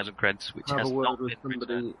 5,000 creds, which have has a word not with been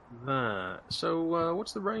somebody returned. there. So,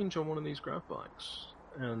 what's the range on one of these grav bikes?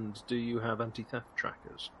 And do you have anti-theft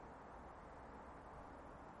trackers?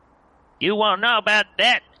 You want to know about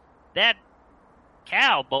that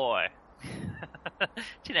cowboy? Do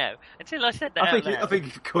you know, until I said that I out loud. think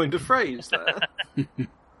you coined a phrase there.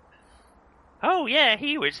 Oh yeah,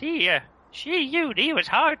 he was here. He was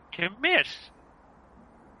hard to miss.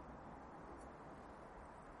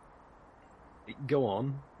 Go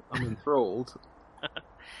on. I'm enthralled.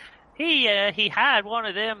 He had one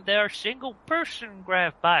of them there single-person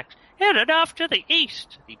grav bikes headed off to the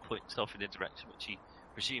east. He points off in a direction which he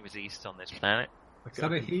presumes is east on this planet. Is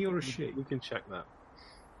that a he or a she? We can check that.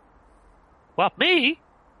 What, me?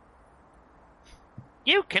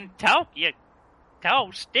 You can talk, you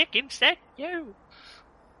tall stick insect, you.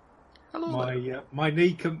 Hello there. My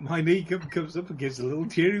knee comes up and gives a little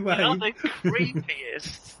teary wave. You're the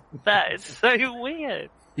creepiest. That is so weird.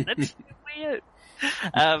 That's so weird.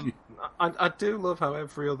 I do love how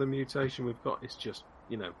every other mutation we've got is just,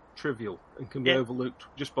 trivial and can be overlooked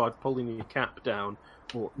just by pulling your cap down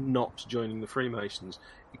or not joining the Freemasons,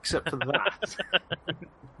 except for that.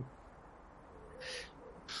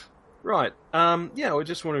 Right. We're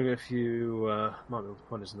just wondering if you might be able to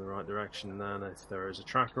point us in the right direction then, if there is a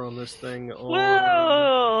tracker on this thing, or...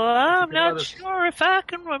 Well, I'm not sure if I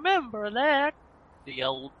can remember that. The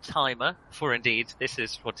old timer, for indeed this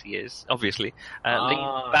is what he is, obviously,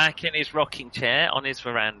 leans back in his rocking chair on his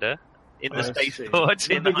veranda in the spaceport.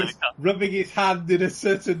 Rubbing his hand in a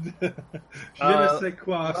certain... let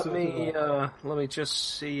me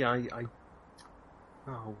just see.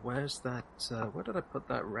 Where's that? Where did I put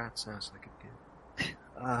that rat's ass I could get?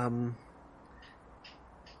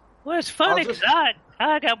 Well, it's funny because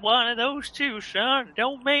I got one of those too, son.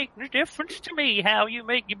 Don't make no difference to me how you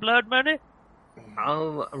make your blood money.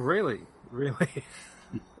 Oh, really?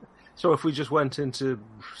 So if we just went into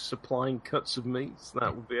supplying cuts of meats,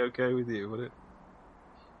 that would be okay with you, would it?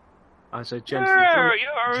 I say gently,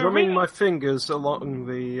 drumming my fingers along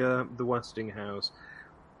the Westinghouse.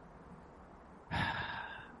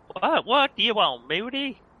 What do you want,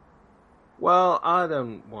 Moody? Well, I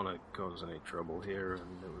don't want to cause any trouble here,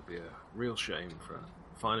 and it would be a real shame for a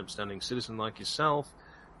fine upstanding citizen like yourself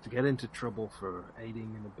to get into trouble for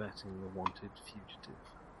aiding and abetting a wanted fugitive.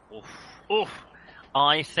 Oof.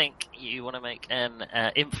 I think you want to make an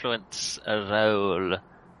influence roll. Are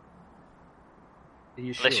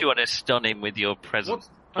you sure? Unless you want to stun him with your presence.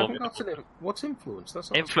 What's influence?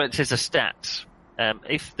 That's influence is a stat.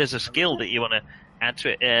 If there's a skill that you want to add to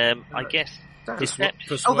it, I guess...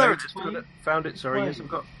 Deception. Oh, there it is. Found it, sorry. Yes, I've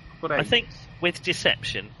got 8. I think with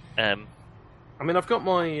deception... I've got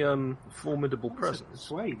my formidable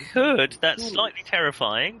presence. That's slightly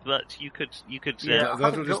terrifying, but you could.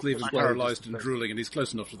 That'll just leave him paralysed and drooling, and he's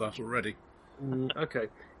close enough to that already. Okay.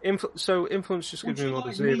 So influence just gives me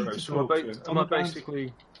another 0. So am I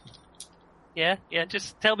basically? Yeah.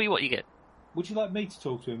 Just tell me what you get. Would you like me to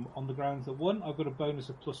talk to him on the grounds that 1, I've got a bonus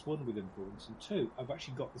of +1 with influence, and 2, I've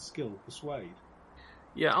actually got the skill persuade.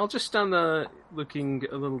 Yeah, I'll just stand there looking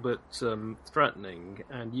a little bit threatening,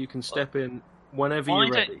 and you can step in whenever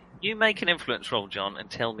you're ready. Don't you make an influence roll, John, and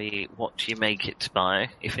tell me what you make it by,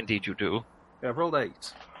 if indeed you do. Yeah, I've rolled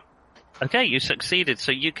 8. Okay, you succeeded,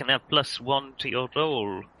 so you can have +1 to your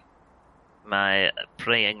roll, my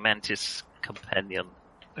praying mantis companion.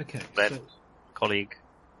 Okay, colleague.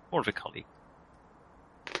 More of a colleague.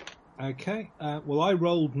 Okay, well I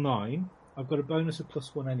rolled 9. I've got a bonus of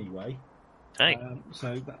 +1 anyway. Hey.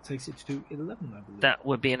 So that takes it to 11, I believe. That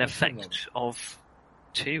would be an effect of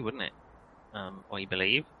 2, wouldn't it? I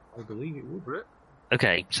believe. I believe it would.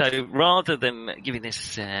 Okay, so rather than giving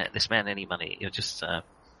this man any money, you're just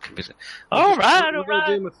convincing. All right. We're going to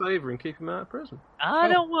do him a favour and keep him out of prison. I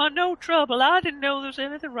don't want no trouble. I didn't know there was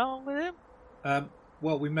anything wrong with him.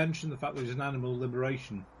 Well, we mentioned the fact that he's an animal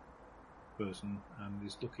liberation person and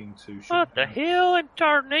is looking to... What the hell in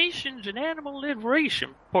tarnation's an animal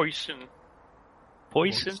liberation person?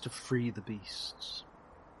 Wants to free the beasts.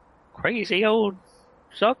 Crazy old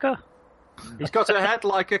sucker. He's got a head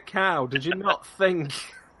like a cow. Did you not think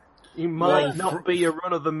he might not be a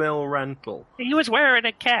run-of-the-mill rental? He was wearing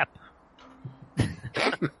a cap.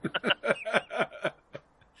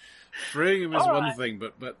 Freeing him is one thing,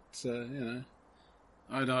 but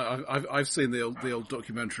I've seen the old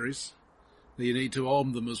documentaries. You need to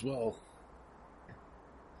arm them as well.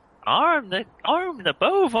 Arm the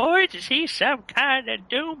bovoids? Is he some kind of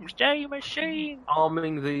doomsday machine?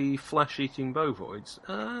 Arming the flesh-eating bovoids?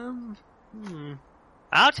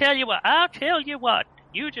 I'll tell you what.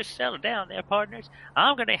 You just settle down there, partners.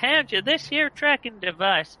 I'm going to hand you this here tracking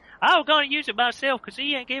device. I was going to use it myself because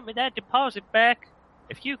he ain't gave me that deposit back.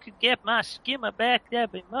 If you could get my skimmer back,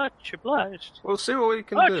 that'd be much obliged. We'll see what we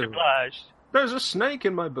can do. Much obliged. There's a snake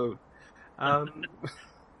in my boot.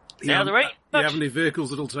 You have any vehicles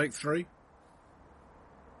that'll take 3?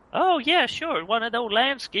 Oh, yeah, sure. One of those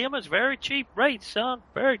land skimmers. Very cheap rates, son.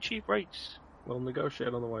 Very cheap rates. We'll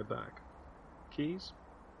negotiate on the way back. Keys?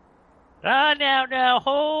 Now,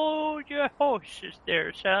 hold your horses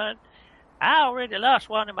there, son. I already lost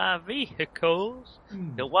one of my vehicles.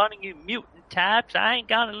 The one of you mutant types, I ain't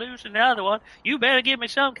gonna lose another one. You better give me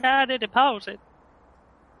some kind of deposit.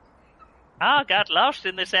 I got lost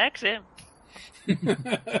in this accident.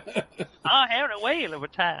 I had a whale of a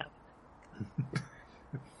time.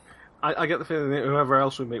 I get the feeling that whoever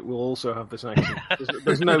else we meet will also have this accent.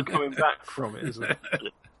 There's no coming back from it, is there?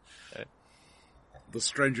 The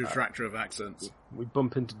strange attractor of accents. We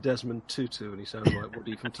bump into Desmond Tutu and he sounds like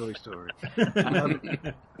Woody from Toy Story.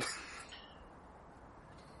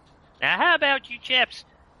 Now, how about you chaps?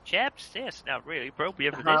 Chaps, that's not really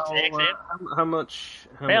appropriate for this accent. How much?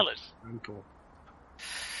 Fellas. Rental?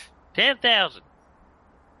 10,000.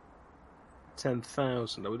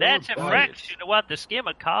 10,000. That's a fraction of what the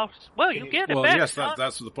skimmer costs. Well, you get it Well, back. yes,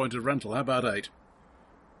 that's the point of rental. How about 8?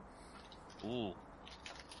 Ooh.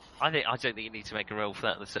 I don't think you need to make a roll for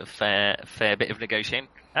that. That's a fair bit of negotiating.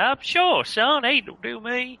 Sure, son. 8 will do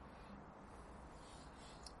me.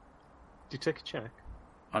 Do you take a check?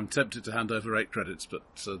 I'm tempted to hand over 8 credits, but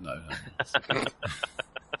no.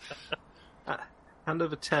 Hand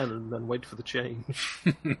over 10 and then wait for the change.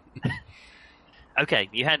 Okay,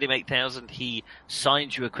 you hand him 8,000. He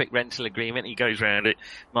signs you a quick rental agreement. He goes around it,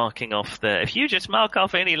 marking off if you just mark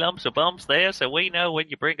off any lumps or bumps there, so we know when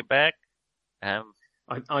you bring it back.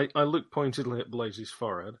 I look pointedly at Blaze's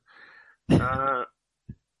forehead. All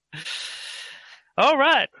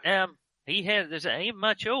right. There ain't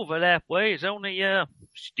much over that way. It's only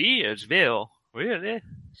Steersville. Really?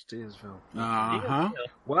 Steersville. Uh-huh.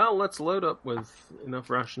 Well, let's load up with enough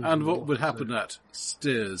rations. And what would happen at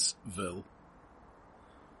Steersville?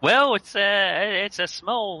 Well, it's a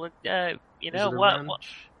small,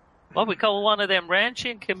 what we call one of them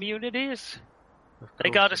ranching communities. They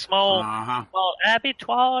got a small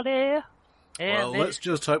abattoir there. Well, let's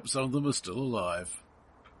just hope some of them are still alive.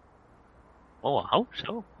 Oh, I hope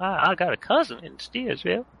so. I got a cousin in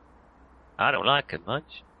Steersville. I don't like it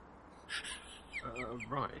much.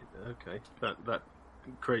 Right, okay. That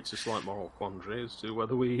creates a slight moral quandary as to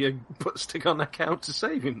whether we put a stick on that cow to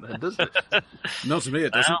save him then, doesn't it? Not to me,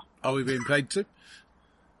 it doesn't. Are we being paid to?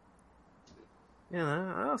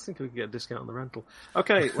 Yeah, I think we could get a discount on the rental.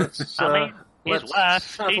 Okay, let's his wife,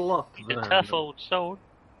 saddle up. she's a tough old soul.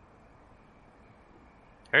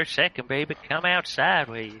 Her second baby come out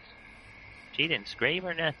sideways. She didn't scream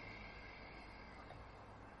or nothing.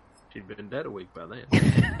 She'd been dead a week by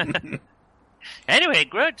then. Anyway,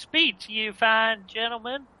 good speed to you fine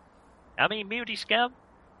gentlemen. I mean, beauty scum.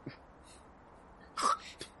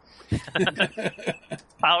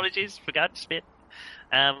 Apologies, forgot to spit.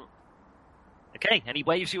 Okay, and he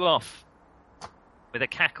waves you off with a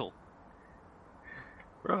cackle.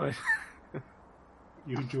 Right.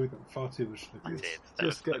 You enjoyed that far too much. I did.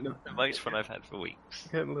 Just That was the most fun I've had for weeks.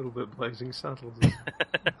 Getting a little bit Blazing Saddles.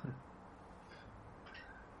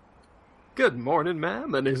 Good morning,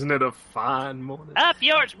 ma'am, and isn't it a fine morning? Up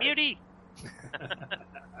yours, beauty!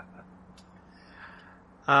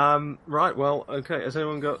 Right, well, okay, has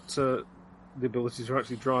anyone got the ability to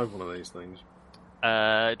actually drive one of these things?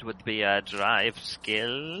 It would be a drive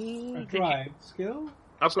skill. A drive skill?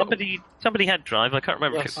 Somebody had drive. I can't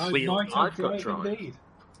remember if it was I wheel. might have I've got drive drive. indeed.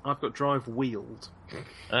 I've got drive wheeled.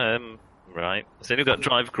 Right. So you've got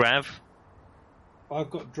drive grav. I've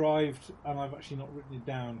got drived, and I've actually not written it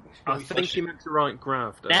down. I think you meant to write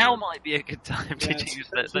grav. Now might be a good time to Yes. use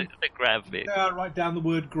the grav bit. Yeah, write down the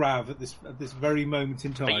word grav at this very moment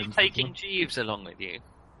in time. Are you taking Jeeves along with you?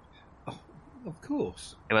 Oh, of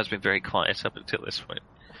course. It has been very quiet up until this point.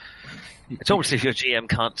 It's almost if your GM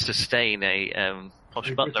can't sustain a posh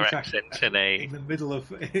A butler British accent in a... in the middle of.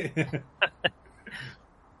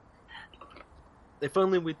 If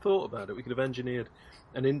only we'd thought about it, we could have engineered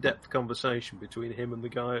an in-depth conversation between him and the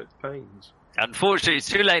guy at Payne's. Unfortunately, it's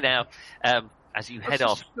too late now. As you head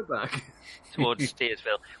off Back. towards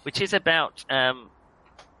Steersville, which is about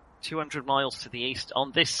 200 miles to the east.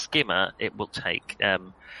 On this skimmer, it will take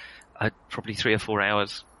probably 3 or 4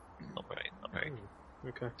 hours. Not very.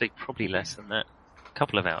 Okay. Take probably less than that. A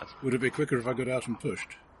couple of hours. Would it be quicker if I got out and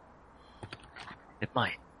pushed? It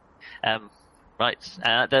might. Right.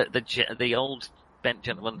 The old bent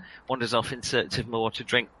gentleman wanders off in search of more to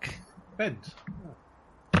drink. Bent.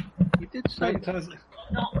 You did say Bent has.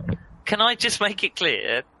 Can I just make it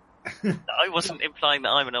clear that I wasn't implying that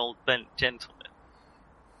I'm an old bent gentleman?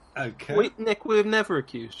 Okay. Nick, we've never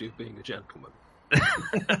accused you of being a gentleman.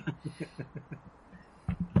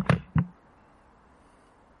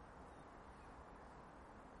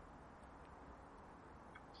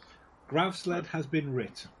 Grav sled has been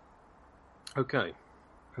writ. Okay.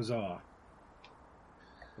 Huzzah.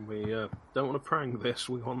 We don't want to prang this,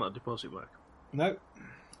 we want that deposit back. No.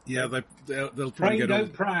 Yeah, they'll probably Prang, get all,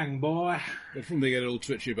 don't prang, boy. they'll probably get all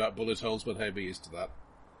twitchy about bullet holes, but hey, be used to that.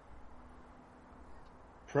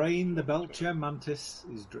 Praying the Belcher Mantis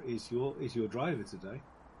is your driver today.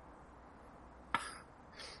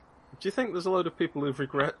 Do you think there's a load of people who've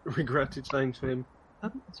regretted saying to him,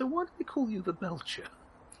 so why do they call you the Belcher?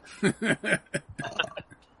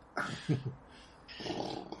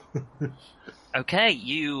 Okay,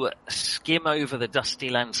 you skim over the dusty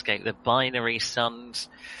landscape, the binary suns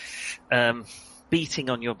beating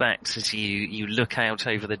on your backs as you look out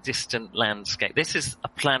over the distant landscape. This is a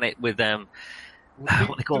planet with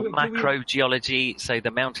what they call macrogeology, so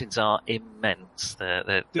the mountains are immense.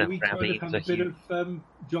 Do we kind of have a bit of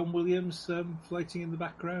John Williams floating in the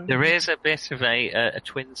background? There is a bit of a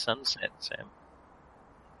twin sunset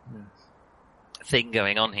thing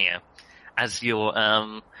going on here. As you're,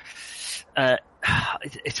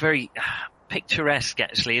 it's very picturesque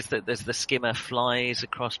actually, is that there's the skimmer flies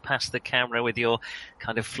across past the camera with your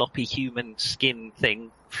kind of floppy human skin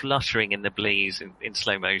thing fluttering in the breeze in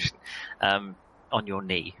slow motion, on your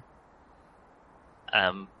knee.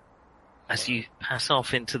 As you pass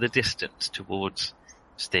off into the distance towards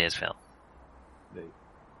Steersfell.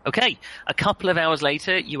 Okay, a couple of hours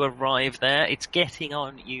later, you arrive there. It's getting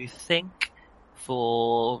on, you think,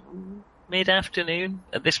 for mid-afternoon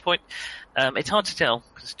at this point. It's hard to tell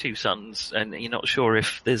because it's two suns, and you're not sure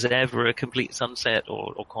if there's ever a complete sunset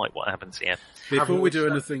or quite what happens here. Before we do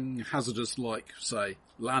anything hazardous like, say,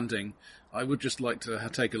 landing, I would just like to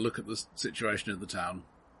take a look at the situation in the town.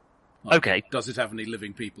 Like, Okay. Does it have any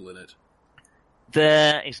living people in it?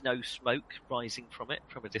 There is no smoke rising from it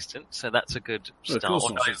from a distance, so that's a good Well, start. of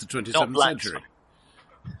course not, it's the 27th century.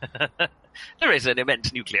 There is an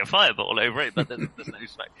immense nuclear fireball over it, but there's no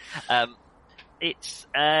smoke. It's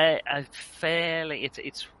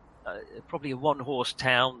it's probably a one-horse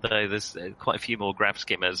town, though there's quite a few more grab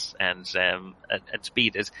skimmers and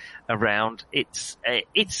speeders around. It's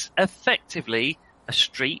effectively a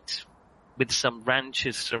street with some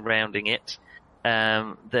ranches surrounding it.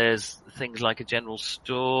 There's things like a general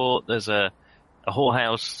store. There's a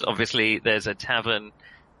whorehouse. Obviously, there's a tavern,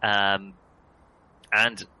 and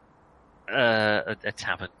a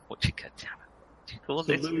tavern. What do you call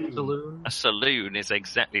this? Saloon. A saloon is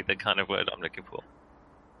exactly the kind of word I'm looking for.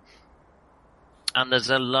 And there's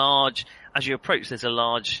as you approach, there's a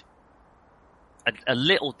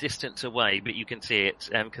little distance away, but you can see it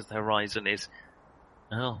because the horizon is.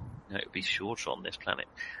 Oh no, it would be shorter on this planet.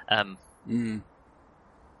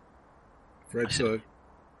 Afraid so.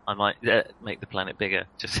 I might make the planet bigger,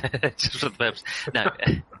 just for the purpose. No,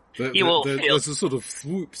 you all feel there's a sort of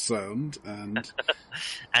swoop sound, and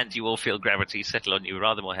and you all feel gravity settle on you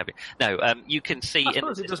rather more heavy. No, you can see. I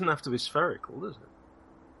suppose it doesn't have to be spherical, does it?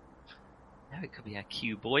 No, it could be a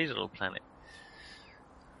cuboidal planet.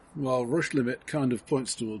 well, rush limit kind of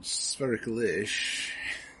points towards spherical-ish.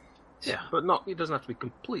 Yeah, but not. It doesn't have to be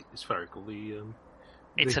completely spherical.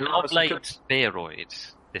 It's the an horizon oblate spheroid.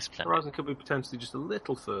 This The planet. horizon could be potentially just a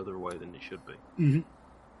little further away than it should be. Mm-hmm.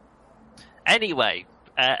 Anyway,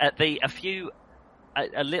 a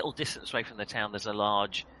little distance away from the town, there's a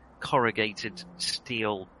large corrugated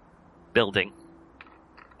steel building,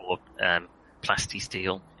 or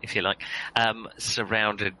plasti-steel, if you like,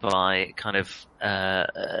 surrounded by kind of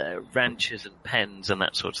ranches and pens and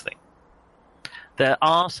that sort of thing. There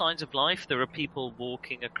are signs of life. There are people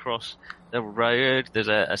walking across the road. There's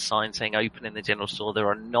a sign saying open in the general store. There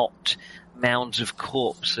are not mounds of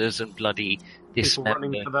corpses and bloody People dismembered.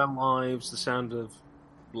 running for their lives, the sound of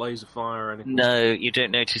laser fire, or anything. No, you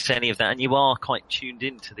don't notice any of that, and you are quite tuned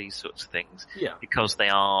into these sorts of things Yeah. because they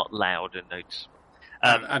are loud and noticeable.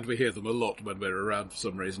 And we hear them a lot when we're around for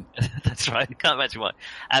some reason. That's right. I can't imagine why.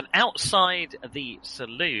 Outside the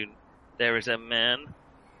saloon, there is a man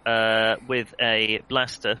with a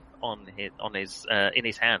blaster in his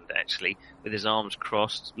hand, actually, with his arms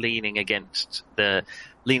crossed, leaning to the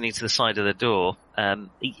side of the door.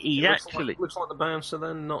 He actually looks like the bouncer,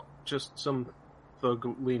 then, not just some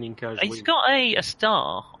thug leaning casually. he's got a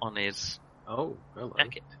star on his Oh, hello.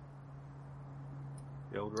 jacket.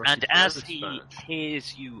 The old rusty And as service he badge.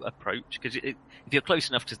 hears you approach, because if you're close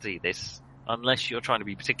enough to see this, unless you're trying to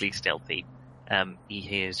be particularly stealthy, he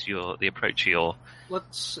hears the approach of your.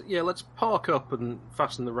 Let's park up and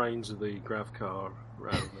fasten the reins of the grav car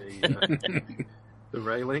around the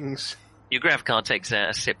railings. Your grav car takes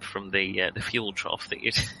a sip from the fuel trough that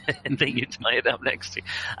you that you tie it up next to.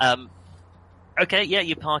 Okay, yeah,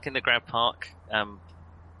 you park in the grav park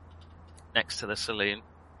next to the saloon.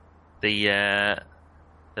 The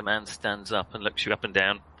man stands up and looks you up and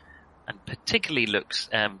down, and particularly looks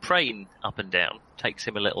praying up and down. Takes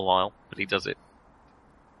him a little while, but he does it.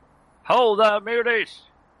 Hold the muties!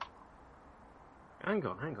 Hang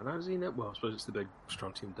on. How does he know? Well, I suppose it's the big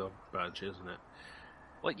Strontium Dog badge, isn't it?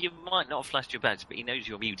 Well, you might not have flashed your badge, but he knows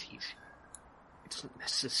you're muties. He doesn't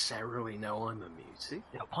necessarily know I'm a mutie.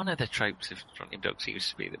 Now, one of the tropes of Strontium Dog seems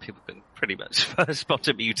to be that people can pretty much spot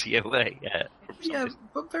a mutie away. Yeah,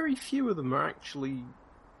 but very few of them are actually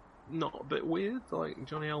not a bit weird. Like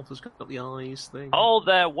Johnny Alpha's got the eyes thing. Hold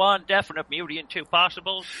there, one definite mutie and two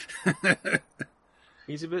possibles.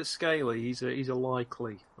 He's a bit scaly. He's a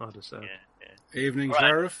likely, I'd have said. Yeah. Evening, Right.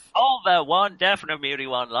 Sheriff. Hold there, one definite mutie,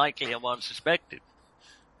 one likely, and one suspected.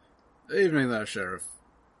 Evening there, Sheriff.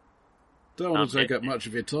 Don't want to take dead. up much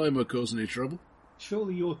of your time or cause any trouble.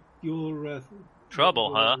 Surely your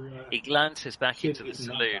Trouble, huh? your, He glances back kid into the isn't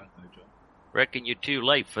that saloon. bad, though, John. Reckon you're too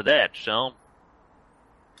late for that, son.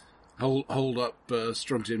 Hold up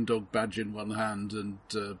Strontium Dog badge in one hand and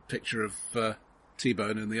picture of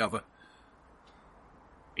T-Bone in the other.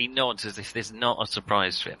 He nods as if there's not a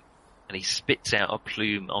surprise for him, and he spits out a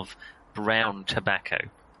plume of brown tobacco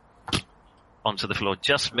onto the floor,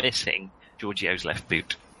 just missing Giorgio's left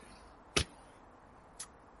boot.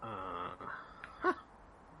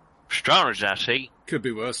 Strong as I see. Could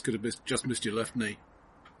be worse. Could have just missed your left knee.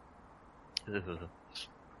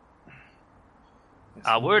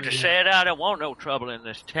 I would have said I don't want no trouble in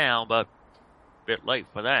this town, but a bit late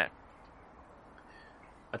for that.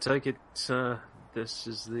 I take it this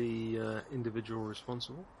is the individual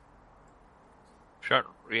responsible?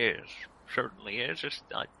 Certainly is. Certainly is.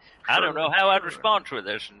 I don't know how I'd respond to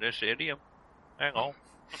this in this idiom. Hang on.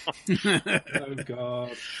 Oh,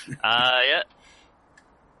 God. Yeah.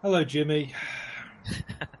 Hello, Jimmy.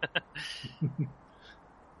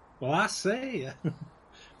 Well, I say.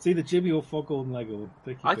 It's either Jimmy or Foghorn Leghorn.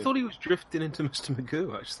 I thought he was drifting into Mr.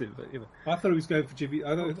 Magoo, actually, but, you know. I thought he was going for Jimmy.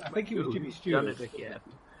 I think it was Jimmy Stewart. Yeah.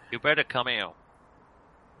 You better come in.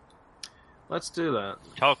 Let's do that.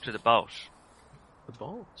 Talk to the boss. The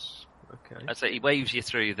boss. Okay. I say he waves you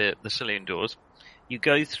through the saloon doors. You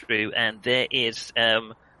go through, and there is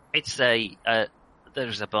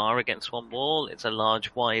there's a bar against one wall. It's a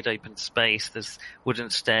large, wide open space. There's wooden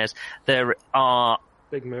stairs. There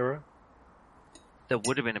Big mirror.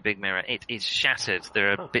 would have been a big mirror. It is shattered.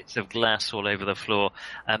 There are bits of glass all over the floor.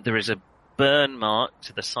 There is a burn mark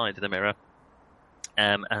to the side of the mirror.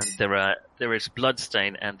 And there is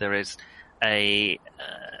bloodstain, and there is a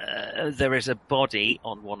body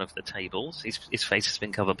on one of the tables. His face has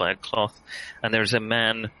been covered by a cloth, and there is a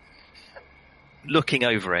man looking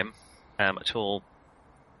over him, a tall,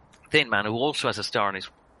 thin man who also has a star on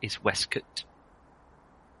his waistcoat.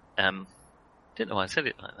 Didn't know why I said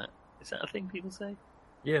it like that. Is that a thing people say?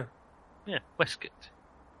 Yeah. Yeah, waistcoat.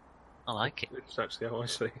 I like it. It's actually how I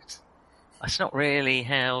say it. That's not really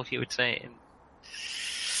how you would say it.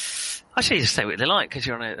 Actually, just say what they like because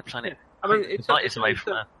you're on a planet. I mean, it's away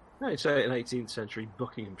from that. No, say it in 18th century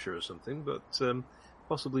Buckinghamshire or something, but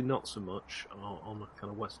possibly not so much on the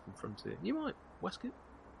kind of western frontier. You might Westgate.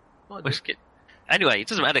 Waistcoat. Anyway, it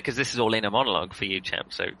doesn't matter because this is all in a monologue for you,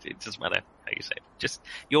 champ. So it doesn't matter how you say it. Just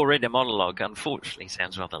your inner monologue, unfortunately,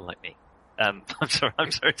 sounds rather like me. I'm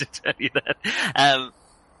sorry to tell you that.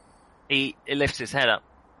 He lifts his head up.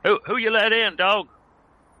 Who you let in, dog?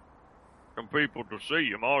 Some people to see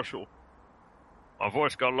you, Marshal. My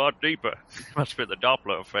voice got a lot deeper. Must be the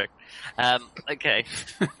Doppler effect. Okay.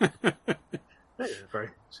 Very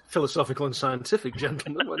philosophical and scientific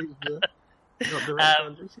gentleman when he's not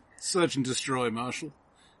direct. Search and destroy, Marshal.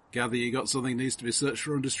 Gather you got something that needs to be searched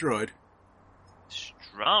for and destroyed.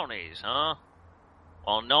 Strawnies, huh?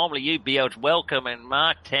 Well, normally you'd be as welcome in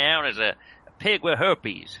my town as a pig with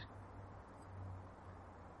herpes.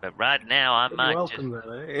 But right now I might welcome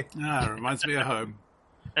then, eh? Reminds me of home.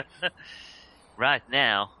 Right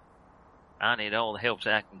now, I need all the help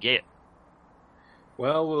that I can get.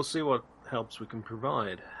 Well, we'll see what helps we can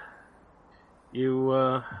provide.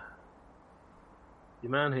 Your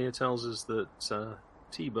man here tells us that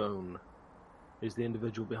T-Bone is the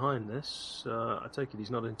individual behind this. I take it he's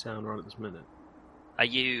not in town right at this minute. Are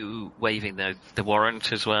you waving the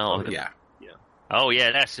warrant as well? Yeah. Oh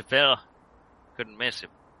yeah, that's the fella. Couldn't miss him.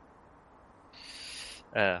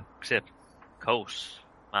 Except, of course,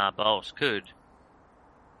 my boss could.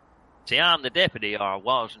 See, I'm the deputy, or I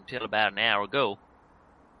was until about an hour ago.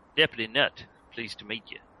 Deputy Nutt, pleased to meet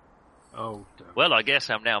you. Oh, damn. Well, I guess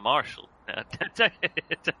I'm now Marshal.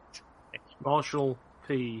 Marshal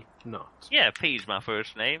P. Nutt. Yeah, P's my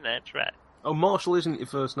first name, that's right. Oh, Marshal isn't your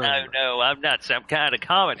first name? No, I'm not some kind of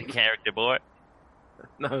comedy character, boy.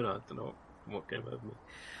 No, I don't know what came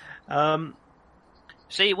over me.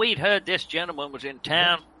 See, we'd heard this gentleman was in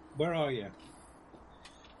town. Where are you?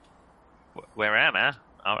 Where am I?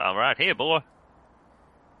 I'm right here, boy.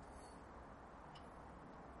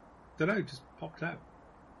 Don't know, just popped out.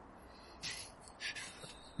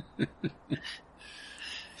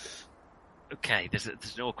 Okay, there's an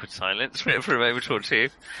awkward silence for a moment or two.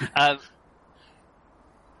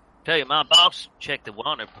 Tell you, my boss checked the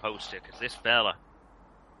wanted poster, because this fella,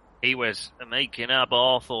 he was making up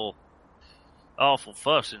awful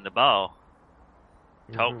fuss in the bar.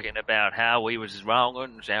 Talking about how we was wrong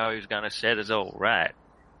and how he was going to set us all right.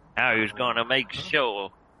 How he was going to make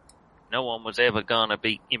sure no one was ever going to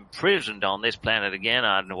be imprisoned on this planet again.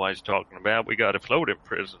 I don't know what he's talking about. We got a floating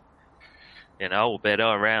prison. You know, better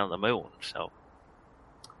around the moon, so.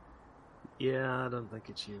 Yeah, I don't think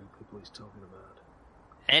it's you people he's talking about.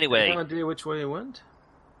 Anyway. Any idea which way he went?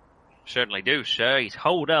 Certainly do, sir. He's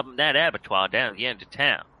holed up in that abattoir down at the end of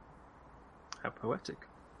town. How poetic.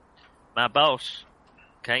 My boss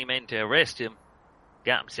came in to arrest him,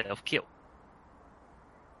 got himself killed.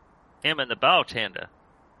 Him and the bartender.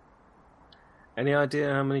 Any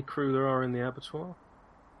idea how many crew there are in the abattoir?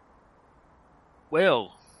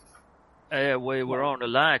 Well, we were on a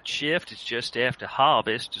light shift. It's just after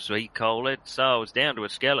harvest, as we call it, so I was down to a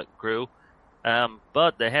skeleton crew.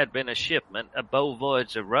 But there had been a shipment of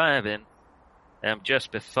bovoids arriving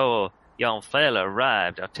just before young fella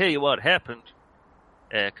arrived. I'll tell you what happened,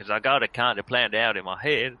 because I got it kind of planned out in my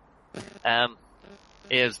head,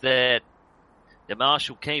 is that the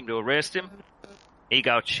marshal came to arrest him. He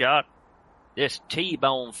got shot. This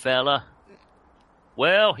T-Bone fella,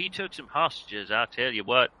 well, he took some hostages, I'll tell you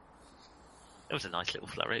what. It was a nice little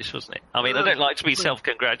flourish, wasn't it? I mean, I don't like to be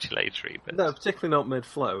self-congratulatory, but... No, particularly not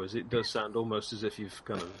mid-flow, as it does sound almost as if you've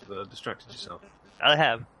kind of distracted yourself. I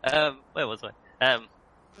have. Where was I?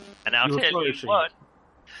 And I'll tell you what.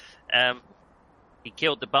 He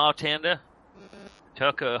killed the bartender,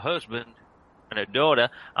 took her husband and her daughter,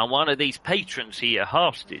 and one of these patrons here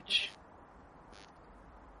hostage.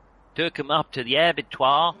 Took him up to the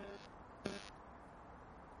abattoir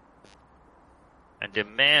and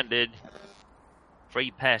demanded free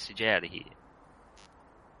passage out of here.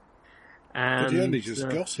 And, but he only just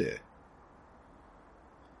got here.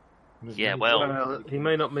 Yeah, well... he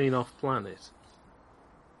may not mean off-planet.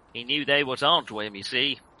 He knew they was onto him, you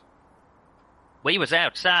see. We was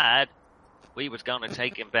outside. We was going to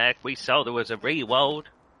take him back. We saw there was a reward.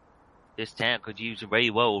 This town could use a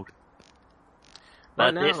reward.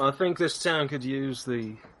 Right now, I think this town could use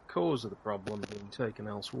the cause of the problem being taken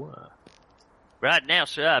elsewhere. Right now,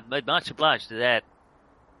 sir, I'm much obliged to that.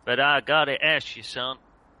 But I gotta ask you, son.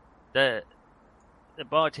 The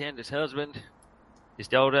bartender's husband, his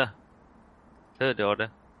daughter, her daughter.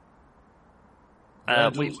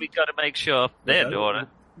 We gotta make sure their daughter.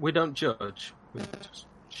 We don't judge. We just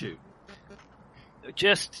shoot.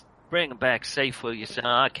 Just bring them back safe, will you, son?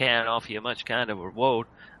 I can't offer you much kind of reward.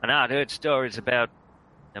 And I'd heard stories about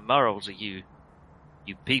the morals of you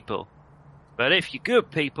people. But if you're good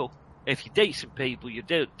people, if you're decent people, you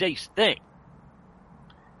do a decent thing.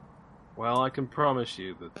 Well, I can promise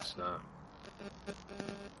you that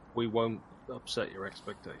we won't upset your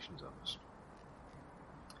expectations of us.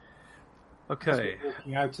 Okay.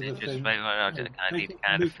 Out to the thing. I need to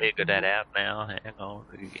kind of figure that out now. Hang on.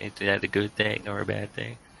 Is that a good thing or a bad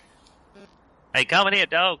thing? Hey, come in here,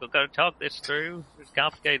 dog. We're going to talk this through. It's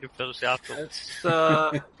complicated philosophical. Let's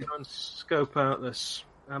try and scope out this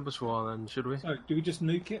abattoir then, should we? So, do we just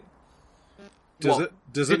nuke it? Does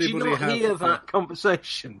Did anybody you not have hear that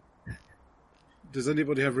conversation? Does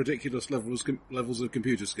anybody have ridiculous levels of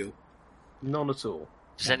computer skill? None at all.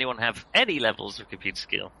 Does anyone have any levels of computer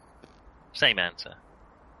skill? Same answer.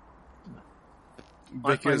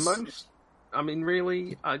 Because I mean,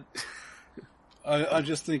 really, I'm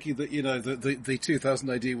just thinking that, you know, the 2000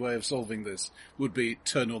 AD way of solving this would be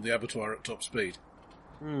turn on the abattoir at top speed.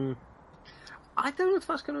 I don't know if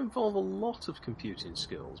that's going to involve a lot of computing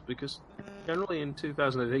skills, because generally in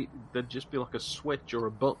 2008 there'd just be like a switch or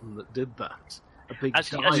a button that did that. A big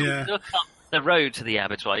As you look up the road to the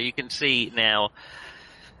abattoir, you can see now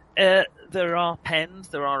there are pens,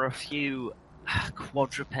 there are a few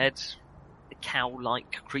quadrupeds,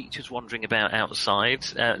 cow-like creatures wandering about outside.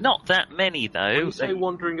 Not that many, though. When you say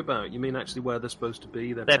wandering about, you mean actually where they're supposed to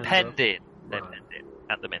be? They're penned in. They're penned in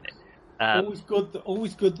at the minute. Always good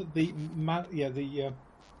that the mad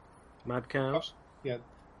cows.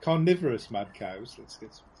 Carnivorous mad cows. Let's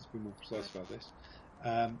be more precise about this.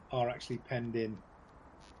 Are actually penned in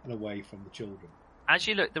and away from the children. As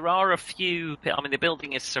you look, there are a few. I mean, the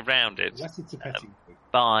building is surrounded Unless it's a petting zoo.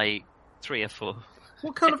 by 3 or 4.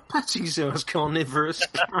 What kind of petting zoo has carnivorous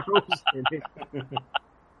cows in it?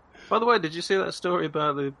 By the way, did you see that story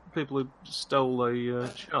about the people who stole a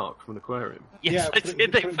shark from an aquarium Yes, Yeah, they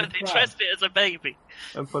did. They dressed it as a baby.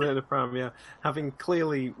 and put it in a pram? Yeah, having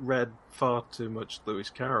clearly read far too much Lewis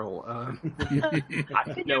Carroll. Can you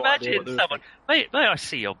No idea imagine what they were someone, may I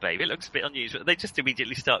see your baby? It looks a bit unusual. They just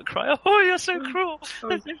immediately start crying. Oh, you're so cruel.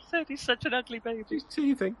 They've said he's such an ugly baby. He's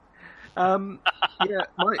teething. Yeah,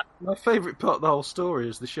 my favourite part of the whole story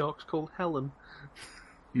is the shark's called Helen.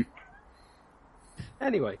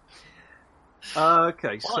 Anyway.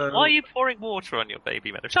 Okay, so... Why are you pouring water on your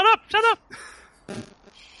baby, madam? Shut up! Shut up!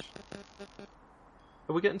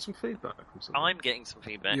 Are we getting some feedback from someone? I'm getting some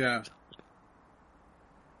feedback. Yeah.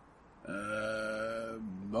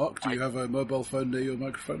 Mark, do you have a mobile phone near your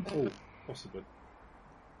microphone? Oh, possibly.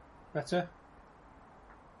 Better?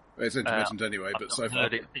 It's intermittent anyway, but so far.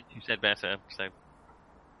 You said better, so...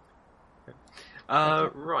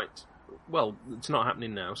 Right. Well, it's not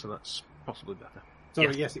happening now, so that's possibly better.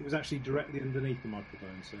 Sorry, yes, it was actually directly underneath the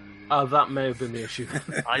microphone. So That may have been the issue.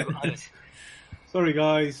 sorry,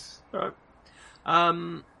 guys. All right.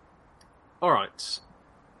 All right.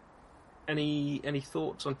 Any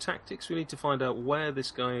thoughts on tactics? We need to find out where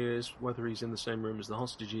this guy is, whether he's in the same room as the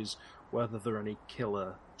hostages, whether there are any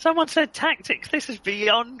killer... Someone said tactics. This is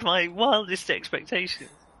beyond my wildest expectations.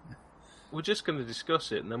 We're just going to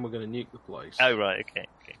discuss it, and then we're going to nuke the place. Oh, right, okay.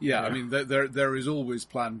 Yeah, I mean, there is always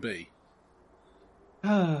Plan B.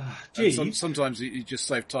 Gee, Sometimes you just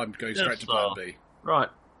save time going straight to Plan B. Right.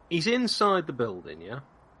 He's inside the building, yeah?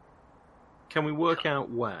 Can we work out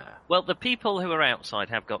where? Well, the people who are outside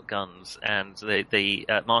have got guns, and the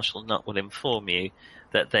Marshal Nutt will inform you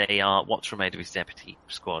that they are what's remained of his deputy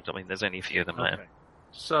squad. I mean, there's only a few of them there.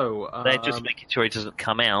 So They're just making sure he doesn't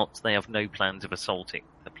come out. They have no plans of assaulting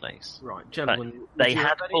the place. right, gentlemen. They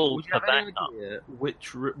had pulled have the any backup. idea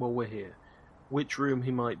which well, we're here. Which room he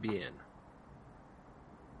might be in?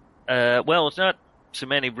 Well, it's not so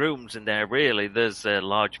many rooms in there really. There's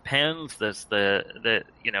large pens. There's the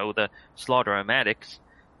slaughter-o-matics,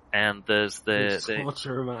 and there's the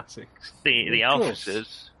Slaughter-o-matics. the Of course.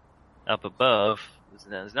 officers up above.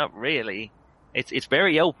 There's not really. It's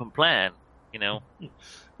very open plan. You know,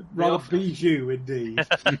 rather bijou indeed.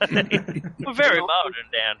 we're very modern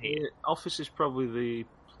down here. The office is probably the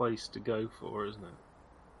place to go for, isn't it?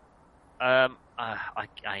 I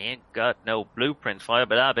ain't got no blueprint for it,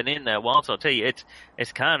 but I've been in there once. I'll tell you,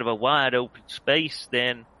 it's kind of a wide open space.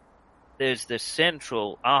 Then there's the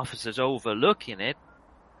central offices overlooking it.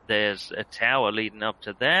 There's a tower leading up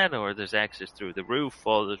to that, or there's access through the roof,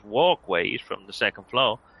 or there's walkways from the second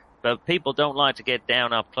floor. But people don't like to get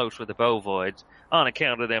down up close with the bovoids on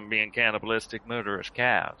account of them being cannibalistic, murderous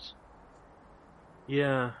cows.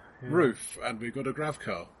 Yeah. Roof, and we've got a grav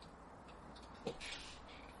car.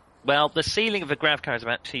 Well, the ceiling of a grav car is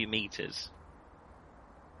about 2 meters.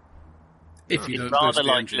 If you It's don't rather the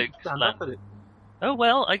like engine. Luke's Stand land. up at it. Oh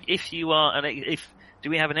well, if you are, do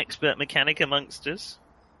we have an expert mechanic amongst us?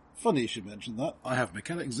 Funny you should mention that. I have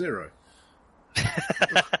Mechanic 0.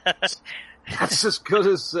 That's as good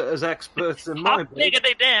as experts in my I'm book. digging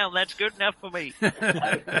it down. That's good enough for me.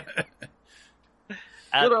 Good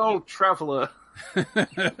old traveller. That's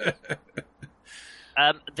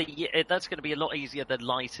going to be a lot easier the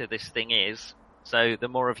lighter this thing is. So the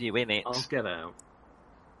more of you in it. I'll get out.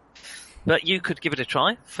 But you could give it a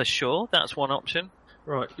try, for sure. That's one option.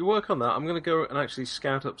 Right, you work on that. I'm going to go and actually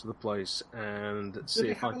scout up to the place and see they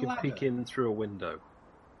if I have a can ladder? peek in through a window.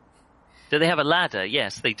 Do they have a ladder?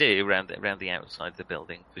 Yes, they do around the outside of the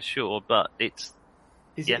building, for sure. But it's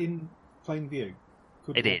Is Yeah. it in plain view?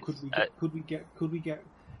 It is. Could we get?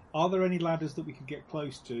 Are there any ladders that we could get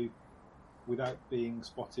close to without being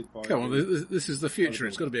spotted by? Come on, this is the future.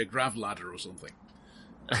 It's got to be a grav ladder or something.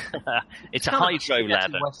 it's a Kind of hydro spaghetti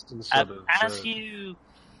ladder. western sort of,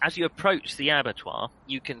 As you approach the abattoir,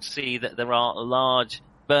 you can see that there are large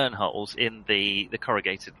burn holes in the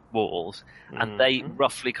corrugated walls, and they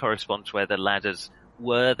roughly correspond to where the ladders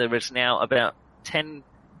were. There is now about 10.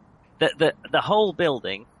 The whole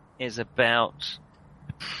building is about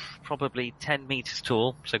probably 10 meters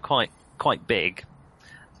tall, so quite big.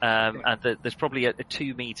 And there's probably a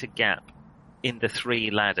 2 meter gap in the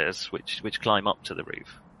 3 ladders which climb up to the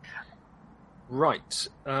roof. Right,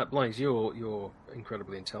 Blaze, you're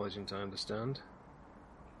incredibly intelligent, I understand.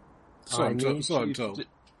 So I'm told.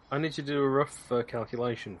 I need you to do a rough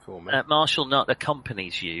calculation for me. Marshal Nutt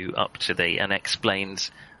accompanies you up to and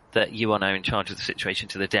explains that you are now in charge of the situation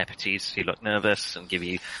to the deputies, who look nervous and give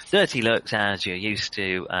you dirty looks as you're used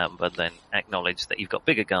to, but then acknowledge that you've got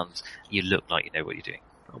bigger guns. You look like you know what you're doing.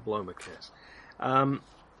 I'll blow my kiss.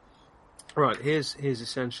 Right, here's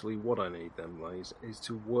essentially what I need then, Blaze, is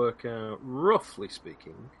to work out, roughly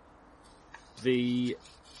speaking, the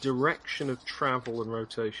direction of travel and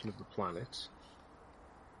rotation of the planet,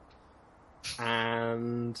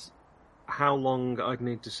 and how long I'd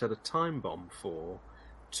need to set a time bomb for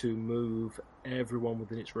to move everyone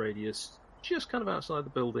within its radius just kind of outside the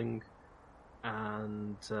building,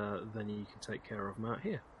 and then you can take care of them out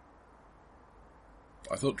here.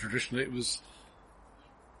 I thought traditionally it was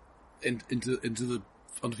into the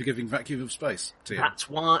unforgiving vacuum of space. That's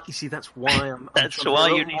why. You see, that's why I'm. That's I'm why trying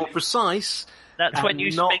to be you a little more need- precise. That's when you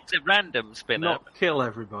not- speak at random, Spinner. Not kill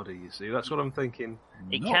everybody. You see, that's what I'm thinking.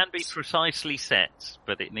 It Not- can be precisely set,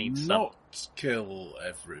 but it needs some. not kill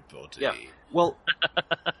everybody. Yeah. Well,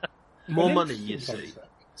 more An money, you interesting see. concept.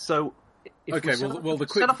 So, if Okay, we set, well, off, well, the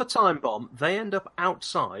quick- set off a time bomb, they end up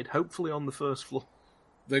outside, hopefully on the first floor.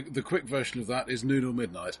 The quick version of that is noon or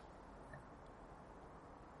midnight.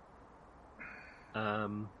 But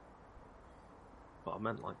I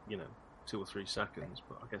meant 2 or 3 seconds.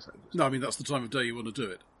 But I guess that just... No, I mean that's the time of day you want to do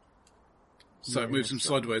it. So it moves them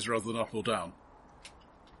sideways rather than up or down.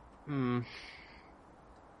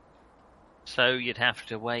 So you'd have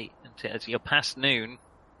to wait until you're past noon.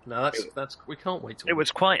 No, that's we can't wait till. It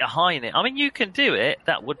was quite a high in it. I mean, you can do it.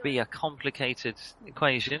 That would be a complicated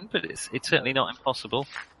equation, but it's certainly not impossible.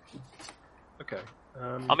 Okay.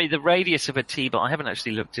 I mean, the radius of a T-bot, I haven't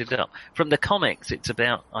actually looked it up. From the comics, it's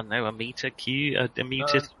about, I don't know, a meter sphere,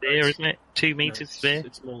 isn't it? 2 meters sphere?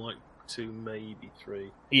 It's more like 2, maybe 3.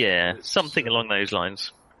 Yeah, It's, something along those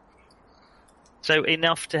lines. So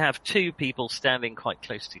enough to have 2 people standing quite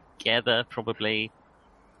close together, probably.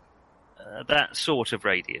 That sort of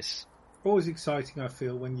radius. Always exciting, I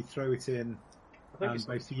feel, when you throw it in I think and it's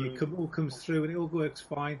basically like it all comes through and it all works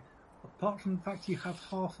fine. Apart from the fact you have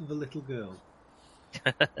half of a little girl.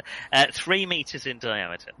 3 meters in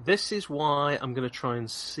diameter. This is why I'm going to try and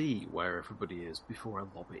see where everybody is before I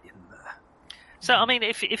lob it in there. So, I mean,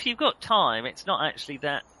 if you've got time, it's not actually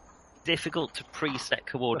that difficult to preset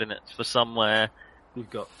coordinates for somewhere. We've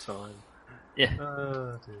got time. Yeah.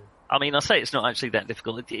 Oh, dear. I mean, I say it's not actually that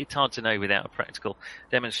difficult. It's hard to know without a practical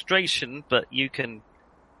demonstration, but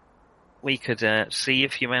we could see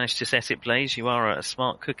if you manage to set it, Blaze. You are a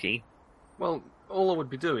smart cookie. Well, all I would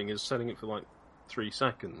be doing is setting it for 3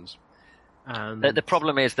 seconds. And The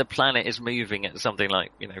problem is the planet is moving at something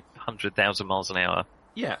like, 100,000 miles an hour.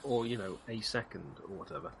 yeah, or a second or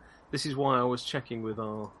whatever. This is why I was checking with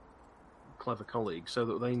our clever colleague so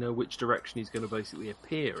that they know which direction he's going to basically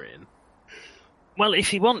appear in. Well, if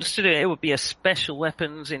he wants to do it, it would be a special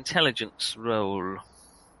weapons intelligence roll.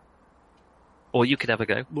 Or you could have a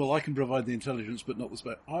go. Well, I can provide the intelligence, but not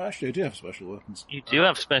the I do have special weapons. You do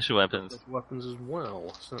have special weapons. Weapons as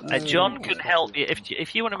well. So John can help you.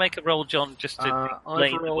 If you want to make a roll, John, just to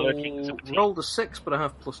explain I've the workings of the team. rolled a 6, but I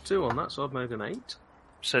have +2 on that, so I've made an 8.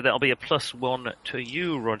 So that'll be a +1 to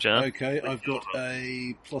you, Roger. Okay, I've got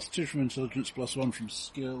a +2 from intelligence, +1 from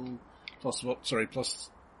skill, plus what? Sorry, plus.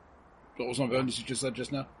 What was my bonus you just said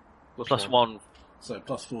just now? +1. So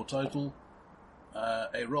 +4 total.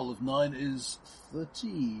 A roll of 9 is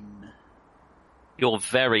 13. You're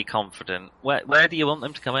very confident. Where do you want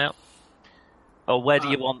them to come out? Or where do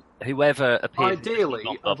you want whoever appears? Ideally,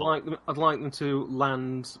 in the I'd bubble? like them to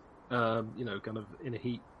land, kind of in a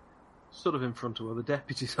heap, sort of in front of where the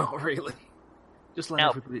deputies are. Really, just let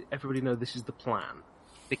Now- everybody know this is the plan.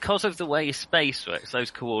 Because of the way space works,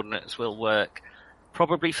 those coordinates will work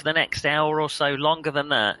probably for the next hour or so. Longer than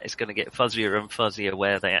that, it's going to get fuzzier and fuzzier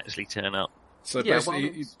where they actually turn up. So Yeah, basically,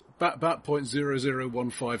 well, it's- bat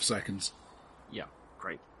 0.0015 seconds. Yeah,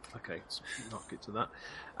 great. Okay, let's knock it to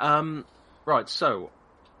that. Right, so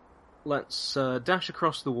let's dash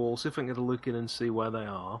across the wall, see if I can get a look in and see where they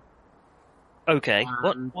are. Okay.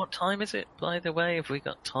 And- What time is it, by the way? Have we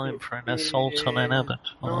got time for an assault on an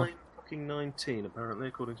abattoir? 9:19, apparently,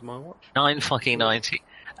 according to my watch. 9:90.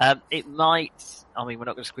 It might. I mean, we're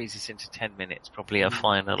not going to squeeze this into 10 minutes. Probably a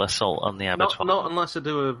final assault on the abattoir. Not unless I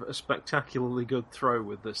do a spectacularly good throw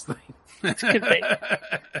with this thing. Could be.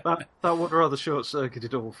 That would rather short-circuit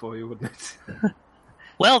it all for you, wouldn't it?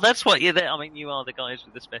 Well, that's what you're there. I mean, you are the guys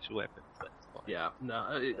with the special weapons. That's fine. Yeah,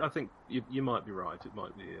 no, I think you might be right. It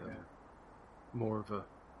might be more of a...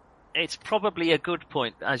 It's probably a good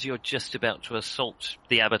point as you're just about to assault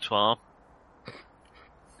the abattoir.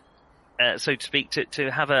 So to speak,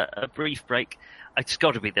 to have a brief break. It's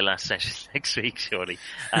got to be the last session next week, surely.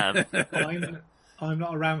 I'm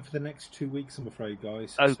not around for the next 2 weeks, I'm afraid,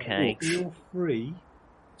 guys. Okay. So feel free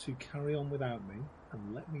to carry on without me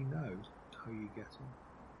and let me know how you get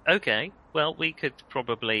on. Okay, well, we could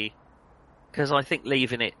probably... Because I think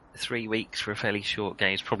leaving it 3 weeks for a fairly short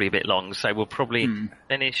game is probably a bit long, so we'll probably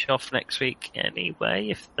finish off next week anyway,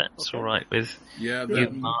 if that's all right with Yeah, you,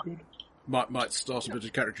 that Mark. might start a bit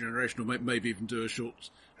of character generation, or maybe even do a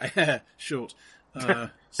short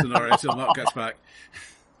scenario till Mark gets back.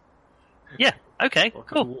 Yeah. Okay.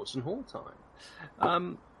 Welcome Cool. to Watson Hall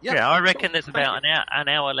time. Yeah, I reckon there's about an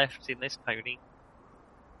hour left in this pony.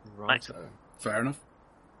 Right. Fair enough.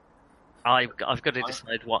 I've got to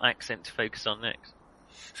decide what accent to focus on next.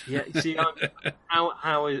 Yeah, you see, how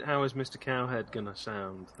is Mr. Cowhead going to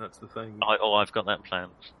sound? That's the thing. I've got that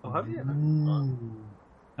planned. Oh, have you?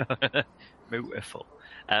 Beautiful.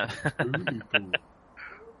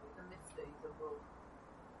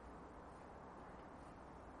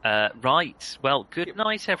 Right. Well, good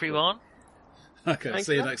night, everyone. Okay, Thanks,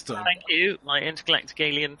 see you Matt. next time. Thank you, my intergalactic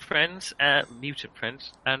alien friends, mutant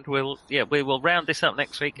friends, and we will round this up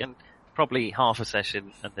next week and probably half a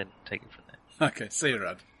session and then take it from there. Okay, see you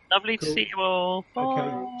around. Lovely to see you all. Bye.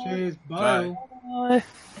 Okay, cheers. Bye. Bye.